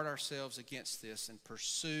to guard ourselves against this and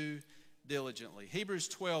pursue diligently. Hebrews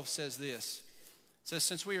 12 says this. It says,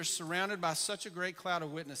 since we are surrounded by such a great cloud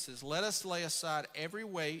of witnesses, let us lay aside every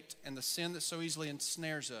weight and the sin that so easily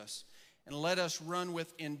ensnares us, and let us run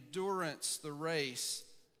with endurance the race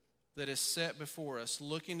that is set before us,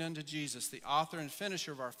 looking unto Jesus, the author and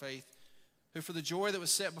finisher of our faith, who for the joy that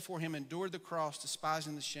was set before Him endured the cross,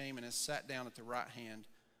 despising the shame, and has sat down at the right hand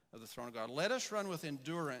of the throne of God. Let us run with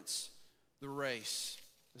endurance the race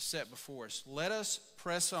that's set before us. Let us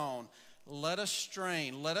press on. Let us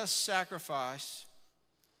strain. Let us sacrifice.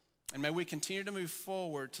 And may we continue to move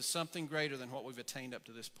forward to something greater than what we've attained up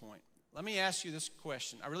to this point. Let me ask you this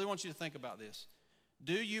question. I really want you to think about this.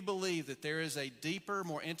 Do you believe that there is a deeper,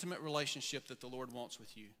 more intimate relationship that the Lord wants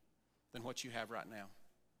with you than what you have right now?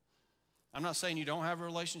 I'm not saying you don't have a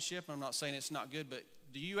relationship. I'm not saying it's not good. But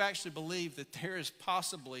do you actually believe that there is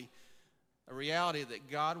possibly a reality that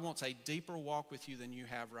God wants a deeper walk with you than you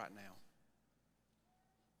have right now?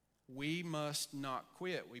 We must not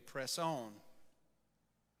quit. We press on.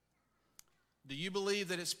 Do you believe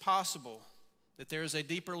that it's possible that there is a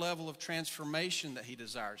deeper level of transformation that He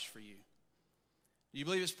desires for you? Do you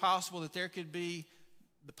believe it's possible that there could be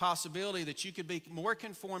the possibility that you could be more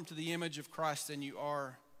conformed to the image of Christ than you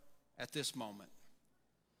are at this moment?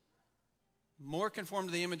 More conformed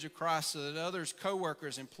to the image of Christ so that others,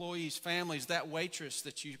 co-workers, employees, families, that waitress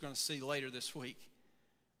that you're going to see later this week,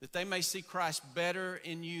 that they may see Christ better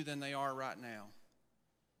in you than they are right now.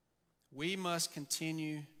 We must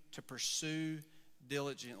continue to pursue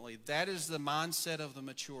diligently. That is the mindset of the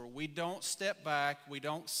mature. We don't step back. We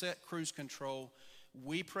don't set cruise control.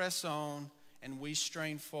 We press on and we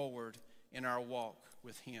strain forward in our walk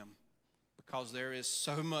with Him, because there is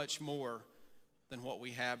so much more than what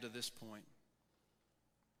we have to this point.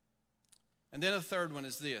 And then the third one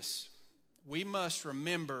is this: we must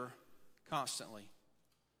remember constantly.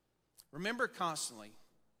 Remember constantly.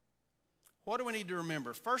 What do we need to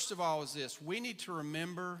remember? First of all is this: we need to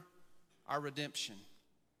remember our redemption.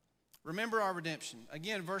 Remember our redemption.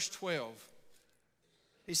 Again, verse 12.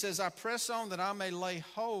 He says, I press on that I may lay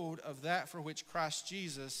hold of that for which Christ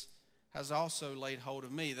Jesus has also laid hold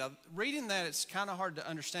of me. Now, reading that, it's kind of hard to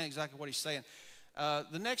understand exactly what he's saying.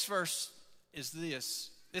 The next verse is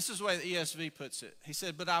this. This is the way the ESV puts it. He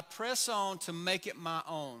said, but I press on to make it my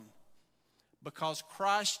own, because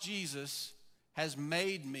Christ Jesus has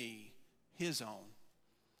made me His own.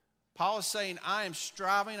 Paul is saying, I am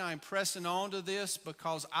striving, I am pressing on to this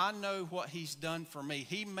because I know what He's done for me.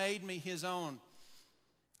 He made me His own.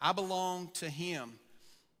 I belong to Him.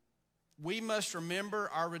 We must remember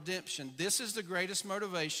our redemption. This is the greatest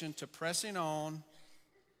motivation to pressing on.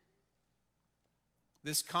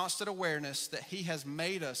 This constant awareness that He has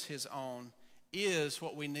made us His own is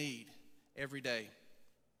what we need every day.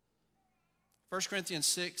 1 Corinthians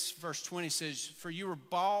 6 verse 20 says, for you were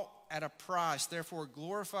bought at a price, therefore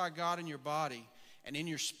glorify God in your body and in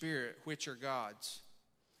your spirit, which are God's.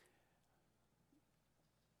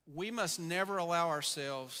 We must never allow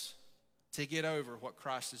ourselves to get over what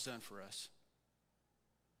Christ has done for us.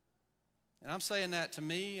 And I'm saying that to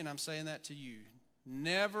me, and I'm saying that to you.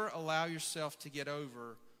 Never allow yourself to get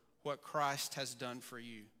over what Christ has done for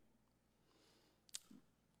you.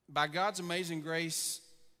 By God's amazing grace,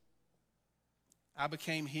 I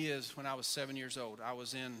became His when I was 7 years old. I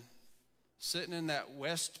was sitting in that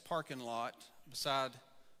west parking lot beside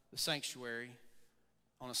the sanctuary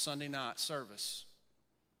on a Sunday night service.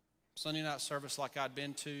 Sunday night service like I'd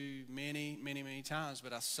been to many, many, many times,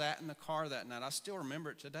 but I sat in the car that night. I still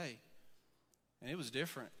remember it today, and it was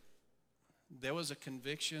different. There was a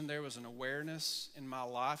conviction, there was an awareness in my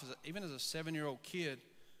life, even as a 7-year-old kid,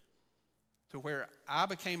 to where I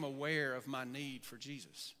became aware of my need for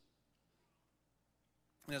Jesus.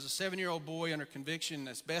 And as a 7-year-old boy under conviction,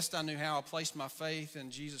 as best I knew how, I placed my faith in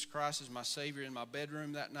Jesus Christ as my Savior in my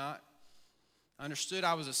bedroom that night. I understood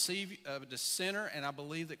I was a sinner, and I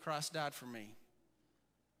believed that Christ died for me.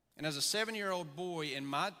 And as a 7-year-old boy, in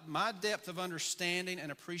my depth of understanding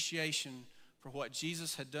and appreciation for what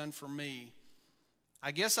Jesus had done for me,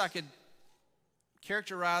 I guess I could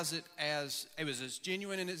characterize it as, it was as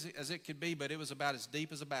genuine as it could be, but it was about as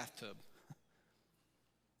deep as a bathtub.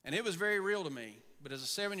 And it was very real to me. But as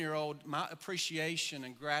a 7-year-old, my appreciation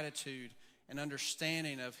and gratitude and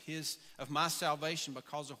understanding of my salvation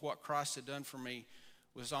because of what Christ had done for me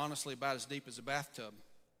was honestly about as deep as a bathtub.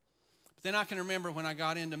 But then I can remember when I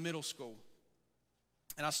got into middle school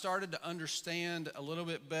and I started to understand a little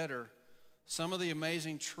bit better some of the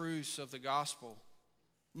amazing truths of the gospel.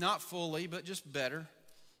 Not fully, but just better.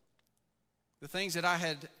 The things that I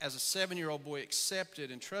had as a 7-year-old boy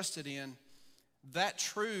accepted and trusted in, that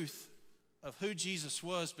truth of who Jesus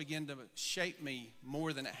was began to shape me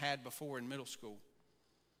more than it had before in middle school.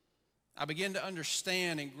 I began to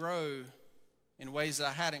understand and grow in ways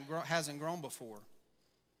that hasn't grown before.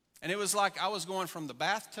 And it was like I was going from the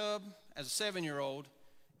bathtub as a 7-year-old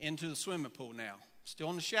into the swimming pool now. Still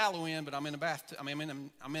in the shallow end, but I'm in a bathtub.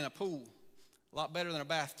 I'm in a pool. A lot better than a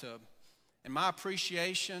bathtub. And my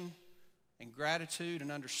appreciation and gratitude and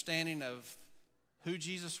understanding of who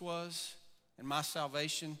Jesus was and my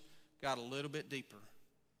salvation got a little bit deeper,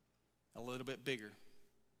 a little bit bigger.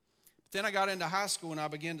 But then I got into high school and I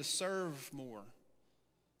began to serve more.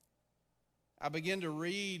 I began to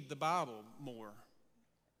read the Bible more.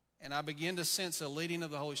 And I began to sense a leading of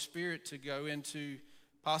the Holy Spirit to go into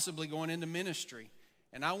possibly going into ministry.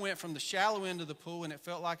 And I went from the shallow end of the pool, and it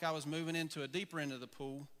felt like I was moving into a deeper end of the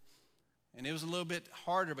pool. And it was a little bit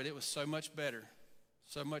harder, but it was so much better,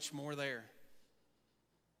 so much more there.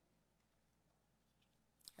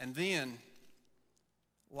 And then,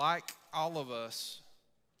 like all of us,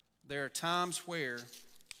 there are times where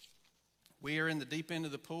we are in the deep end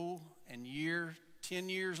of the pool, and 10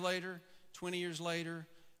 years later, 20 years later,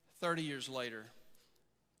 30 years later,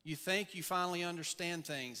 you think you finally understand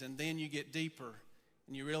things, and then you get deeper.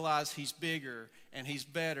 And you realize He's bigger, and He's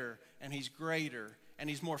better, and He's greater, and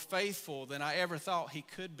He's more faithful than I ever thought He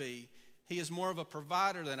could be. He is more of a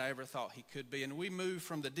provider than I ever thought he could be. And we move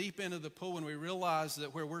from the deep end of the pool and we realize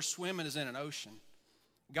that where we're swimming is in an ocean.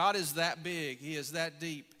 God is that big. He is that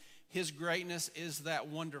deep. His greatness is that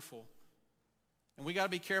wonderful. And we got to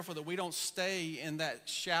be careful that we don't stay in that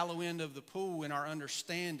shallow end of the pool in our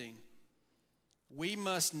understanding. We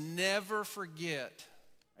must never forget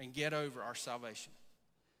and get over our salvation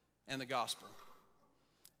and the gospel.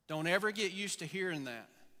 Don't ever get used to hearing that.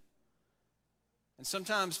 And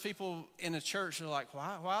sometimes people in the church are like,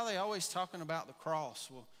 why are they always talking about the cross?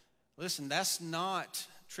 Well, listen, that's not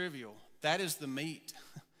trivial. That is the meat.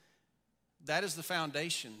 That is the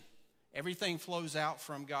foundation. Everything flows out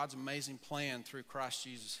from God's amazing plan through Christ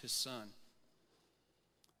Jesus, his Son.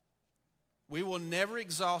 We will never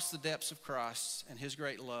exhaust the depths of Christ and his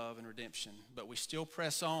great love and redemption, but we still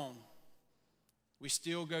press on. We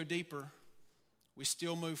still go deeper. We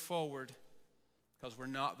still move forward because we're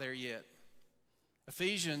not there yet.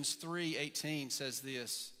 Ephesians 3:18 says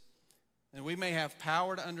this, and we may have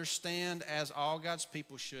power to understand, as all God's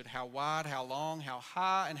people should, how wide, how long, how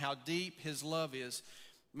high, and how deep his love is.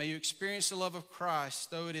 May you experience the love of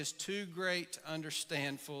Christ, though it is too great to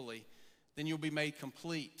understand fully. Then you'll be made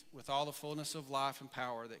complete with all the fullness of life and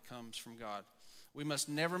power that comes from God. We must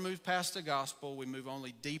never move past the gospel. We move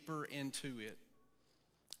only deeper into it.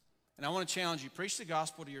 And I want to challenge you, preach the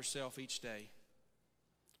gospel to yourself each day.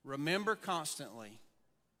 Remember constantly.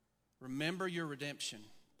 Remember your redemption.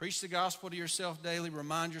 Preach the gospel to yourself daily.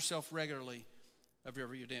 Remind yourself regularly of your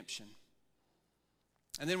redemption.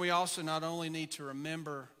 And then we also not only need to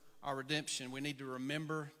remember our redemption, we need to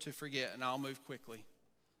remember to forget. And I'll move quickly.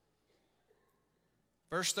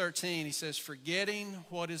 Verse 13, he says, forgetting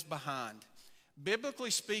what is behind. Biblically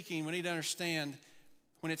speaking, we need to understand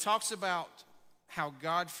when it talks about how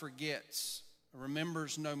God forgets,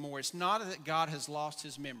 remembers no more, it's not that God has lost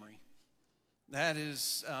his memory. That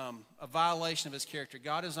is a violation of his character.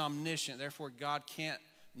 God is omniscient, therefore God can't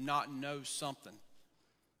not know something.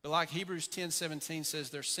 But like Hebrews 10:17 says,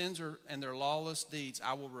 their sins and their lawless deeds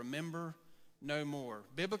I will remember no more.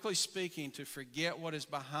 Biblically speaking, to forget what is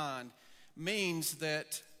behind means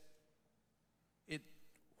that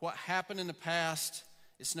what happened in the past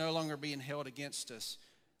is no longer being held against us.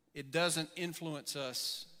 It doesn't influence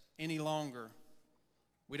us any longer.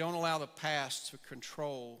 We don't allow the past to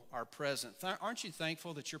control our present. Aren't you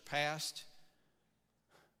thankful that your past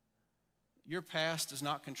does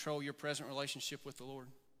not control your present relationship with the Lord?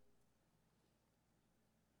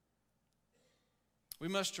 We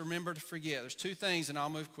must remember to forget. There's two things, and I'll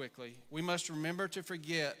move quickly. We must remember to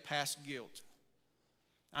forget past guilt.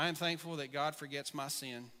 I am thankful that God forgets my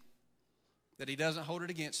sin, that he doesn't hold it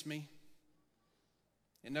against me.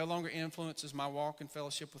 It no longer influences my walk and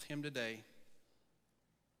fellowship with him today.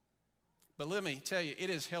 But let me tell you, it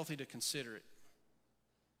is healthy to consider it.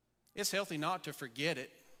 It's healthy not to forget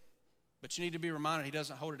it, but you need to be reminded he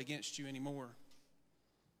doesn't hold it against you anymore.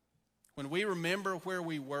 When we remember where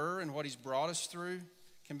we were and what he's brought us through,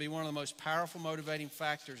 can be one of the most powerful motivating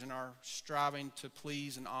factors in our striving to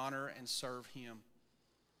please and honor and serve him.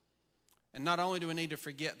 And not only do we need to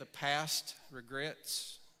forget the past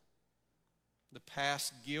regrets, the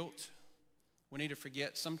past guilt, we need to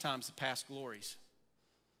forget sometimes the past glories.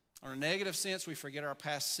 On a negative sense, we forget our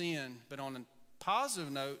past sin, but on a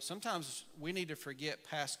positive note, sometimes we need to forget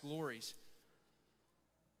past glories.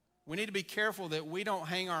 We need to be careful that we don't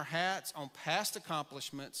hang our hats on past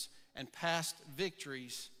accomplishments and past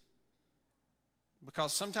victories,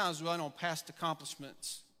 because sometimes dwelling on past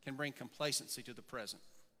accomplishments can bring complacency to the present.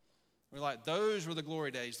 We're like, those were the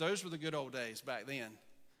glory days. Those were the good old days back then.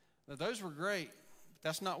 Now, those were great, but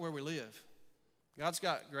that's not where we live. God's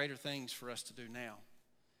got greater things for us to do now.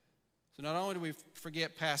 So not only do we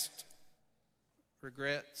forget past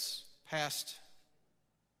regrets, past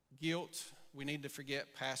guilt, we need to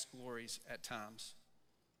forget past glories at times.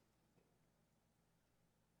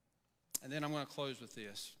 And then I'm going to close with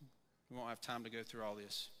this. We won't have time to go through all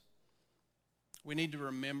this. We need to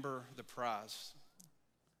remember the prize.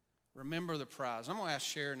 Remember the prize. I'm going to ask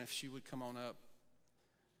Sharon if she would come on up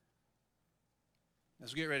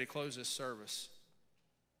as we get ready to close this service.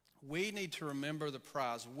 We need to remember the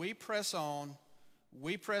prize. We press on.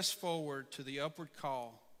 We press forward to the upward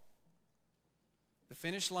call. The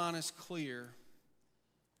finish line is clear,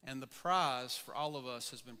 and the prize for all of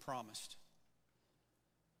us has been promised.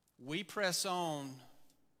 We press on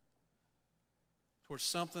towards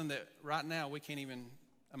something that right now we can't even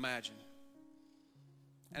imagine.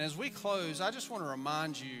 And as we close, I just want to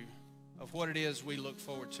remind you of what it is we look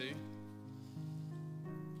forward to.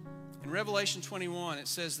 In Revelation 21, it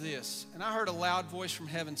says this, and I heard a loud voice from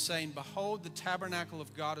heaven saying, behold, the tabernacle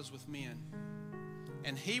of God is with men.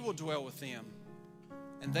 and he will dwell with them,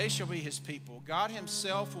 and they shall be his people. God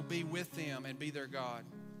himself will be with them and be their God.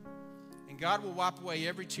 And God will wipe away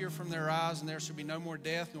every tear from their eyes, and there shall be no more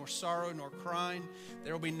death, nor sorrow, nor crying.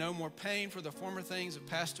 There will be no more pain, for the former things have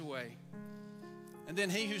passed away. And then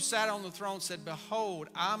he who sat on the throne said, Behold,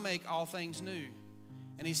 I make all things new.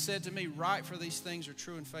 And he said to me, Write, for these things are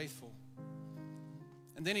true and faithful.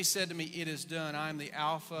 And then he said to me, It is done. I am the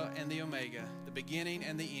Alpha and the Omega, the beginning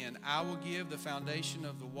and the end. I will give the foundation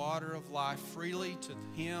of the water of life freely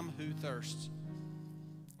to him who thirsts.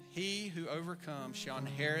 He who overcomes shall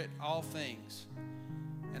inherit all things,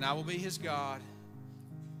 and I will be his God,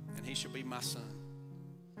 and he shall be my son.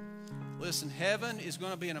 Listen, heaven is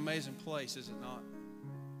going to be an amazing place, is it not?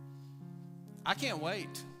 I can't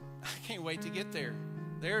wait. I can't wait to get there.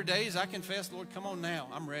 There are days I confess, Lord, come on now.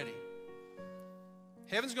 I'm ready.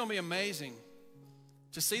 Heaven's going to be amazing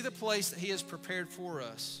to see the place that he has prepared for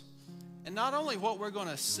us. And not only what we're going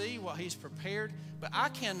to see, what he's prepared, but I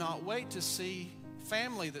cannot wait to see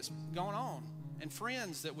family that's gone on and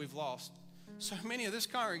friends that we've lost. So many of this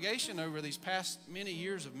congregation over these past many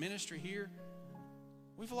years of ministry here,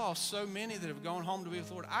 we've lost so many that have gone home to be with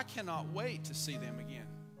the Lord. I cannot wait to see them again.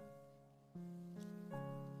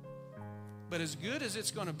 But as good as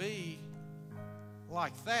it's going to be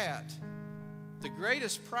like that, the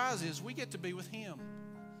greatest prize is we get to be with him.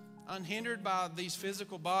 Unhindered by these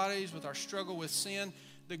physical bodies, with our struggle with sin,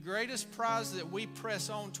 the greatest prize that we press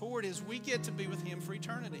on toward is we get to be with him for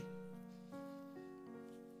eternity.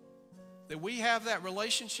 That we have that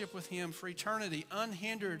relationship with him for eternity,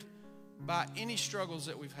 unhindered by any struggles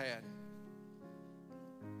that we've had.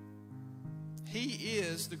 He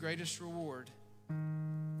is the greatest reward.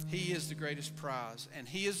 He is the greatest prize, and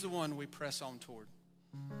he is the one we press on toward.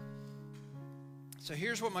 So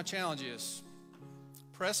here's what my challenge is.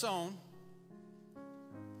 Press on.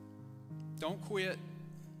 Don't quit.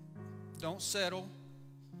 Don't settle.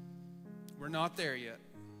 We're not there yet.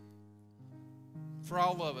 For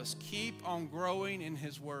all of us, keep on growing in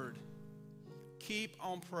his word. Keep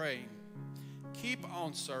on praying. Keep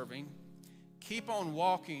on serving. Keep on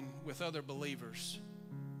walking with other believers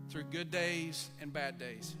through good days and bad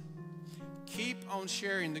days. Keep on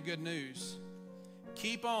sharing the good news.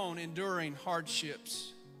 Keep on enduring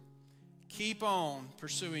hardships. Keep on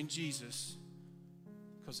pursuing Jesus,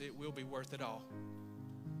 because it will be worth it all.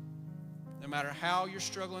 No matter how you're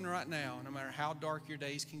struggling right now, no matter how dark your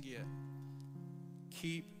days can get,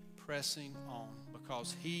 keep pressing on,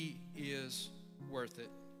 because he is worth it.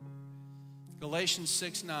 Galatians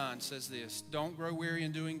 6:9 says this, Don't grow weary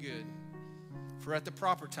in doing good, for at the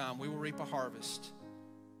proper time we will reap a harvest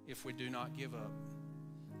if we do not give up.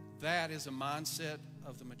 That is a mindset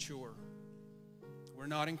of the mature. We're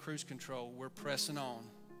not in cruise control. We're pressing on,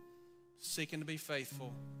 seeking to be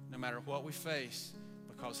faithful no matter what we face,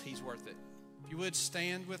 because he's worth it. If you would,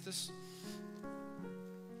 stand with us.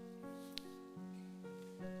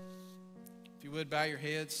 If you would, bow your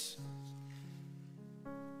heads.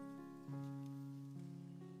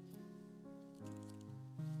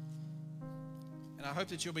 And I hope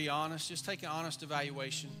that you'll be honest. Just take an honest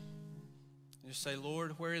evaluation. And just say,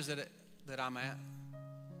 Lord, where is it that I'm at?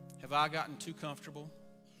 Have I gotten too comfortable?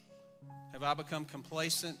 Have I become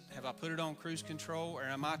complacent? Have I put it on cruise control? Or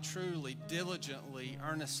am I truly, diligently,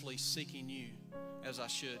 earnestly seeking you as I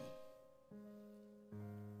should?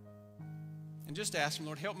 And just ask him,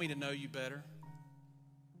 Lord, help me to know you better.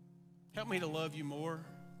 Help me to love you more,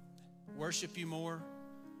 worship you more.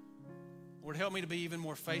 Lord, help me to be even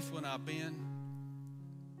more faithful than I've been.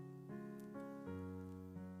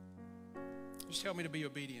 Just help me to be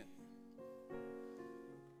obedient.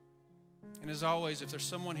 And as always, if there's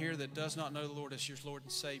someone here that does not know the Lord as your Lord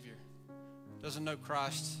and Savior, doesn't know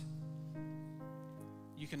Christ,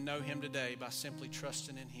 you can know him today by simply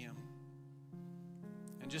trusting in him.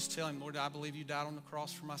 And just tell him, Lord, I believe you died on the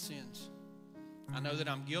cross for my sins. I know that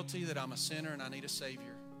I'm guilty, that I'm a sinner, and I need a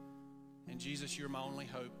Savior. And Jesus, you're my only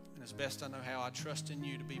hope. And as best I know how, I trust in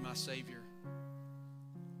you to be my Savior.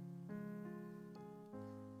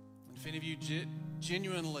 And if any of you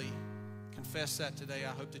genuinely confess that today,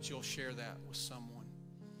 I hope that you'll share that with someone.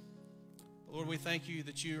 But Lord, we thank you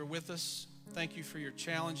that you are with us. Thank you for your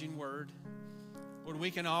challenging word. Lord, we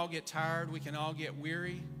can all get tired. We can all get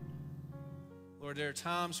weary. Lord, there are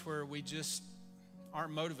times where we just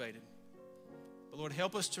aren't motivated. But Lord,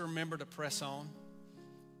 help us to remember to press on,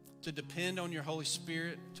 to depend on your Holy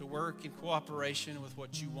Spirit, to work in cooperation with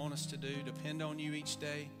what you want us to do, depend on you each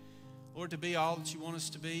day. Lord, to be all that you want us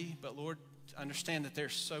to be, but Lord, understand that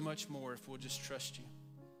there's so much more if we'll just trust you.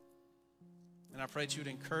 And I pray that you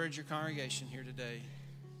would encourage your congregation here today.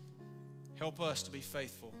 Help us to be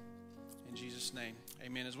faithful. In Jesus' name,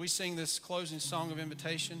 amen. As we sing this closing song of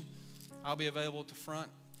invitation, I'll be available at the front.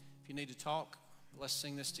 If you need to talk, let's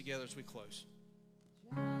sing this together as we close.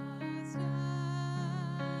 Just as I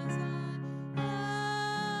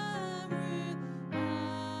am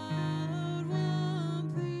without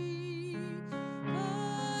one plea,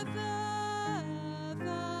 but that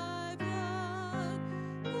thy blood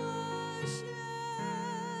was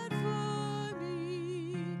shed for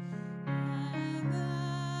me, and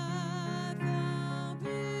that thou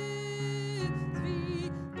bidst me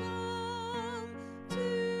come to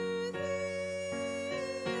thee,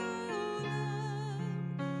 O Lamb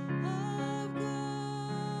of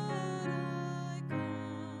God, I come.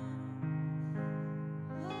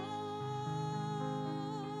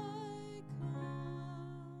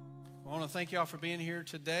 I want to thank you all for being here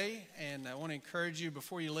today, and I want to encourage you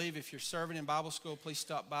before you leave, if you're serving in Bible school, please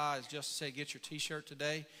stop by. As Justin said, get your t-shirt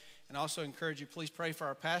today. And also encourage you, please pray for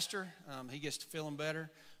our pastor. He gets to feeling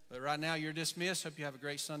better. But right now, you're dismissed. Hope you have a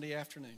great Sunday afternoon.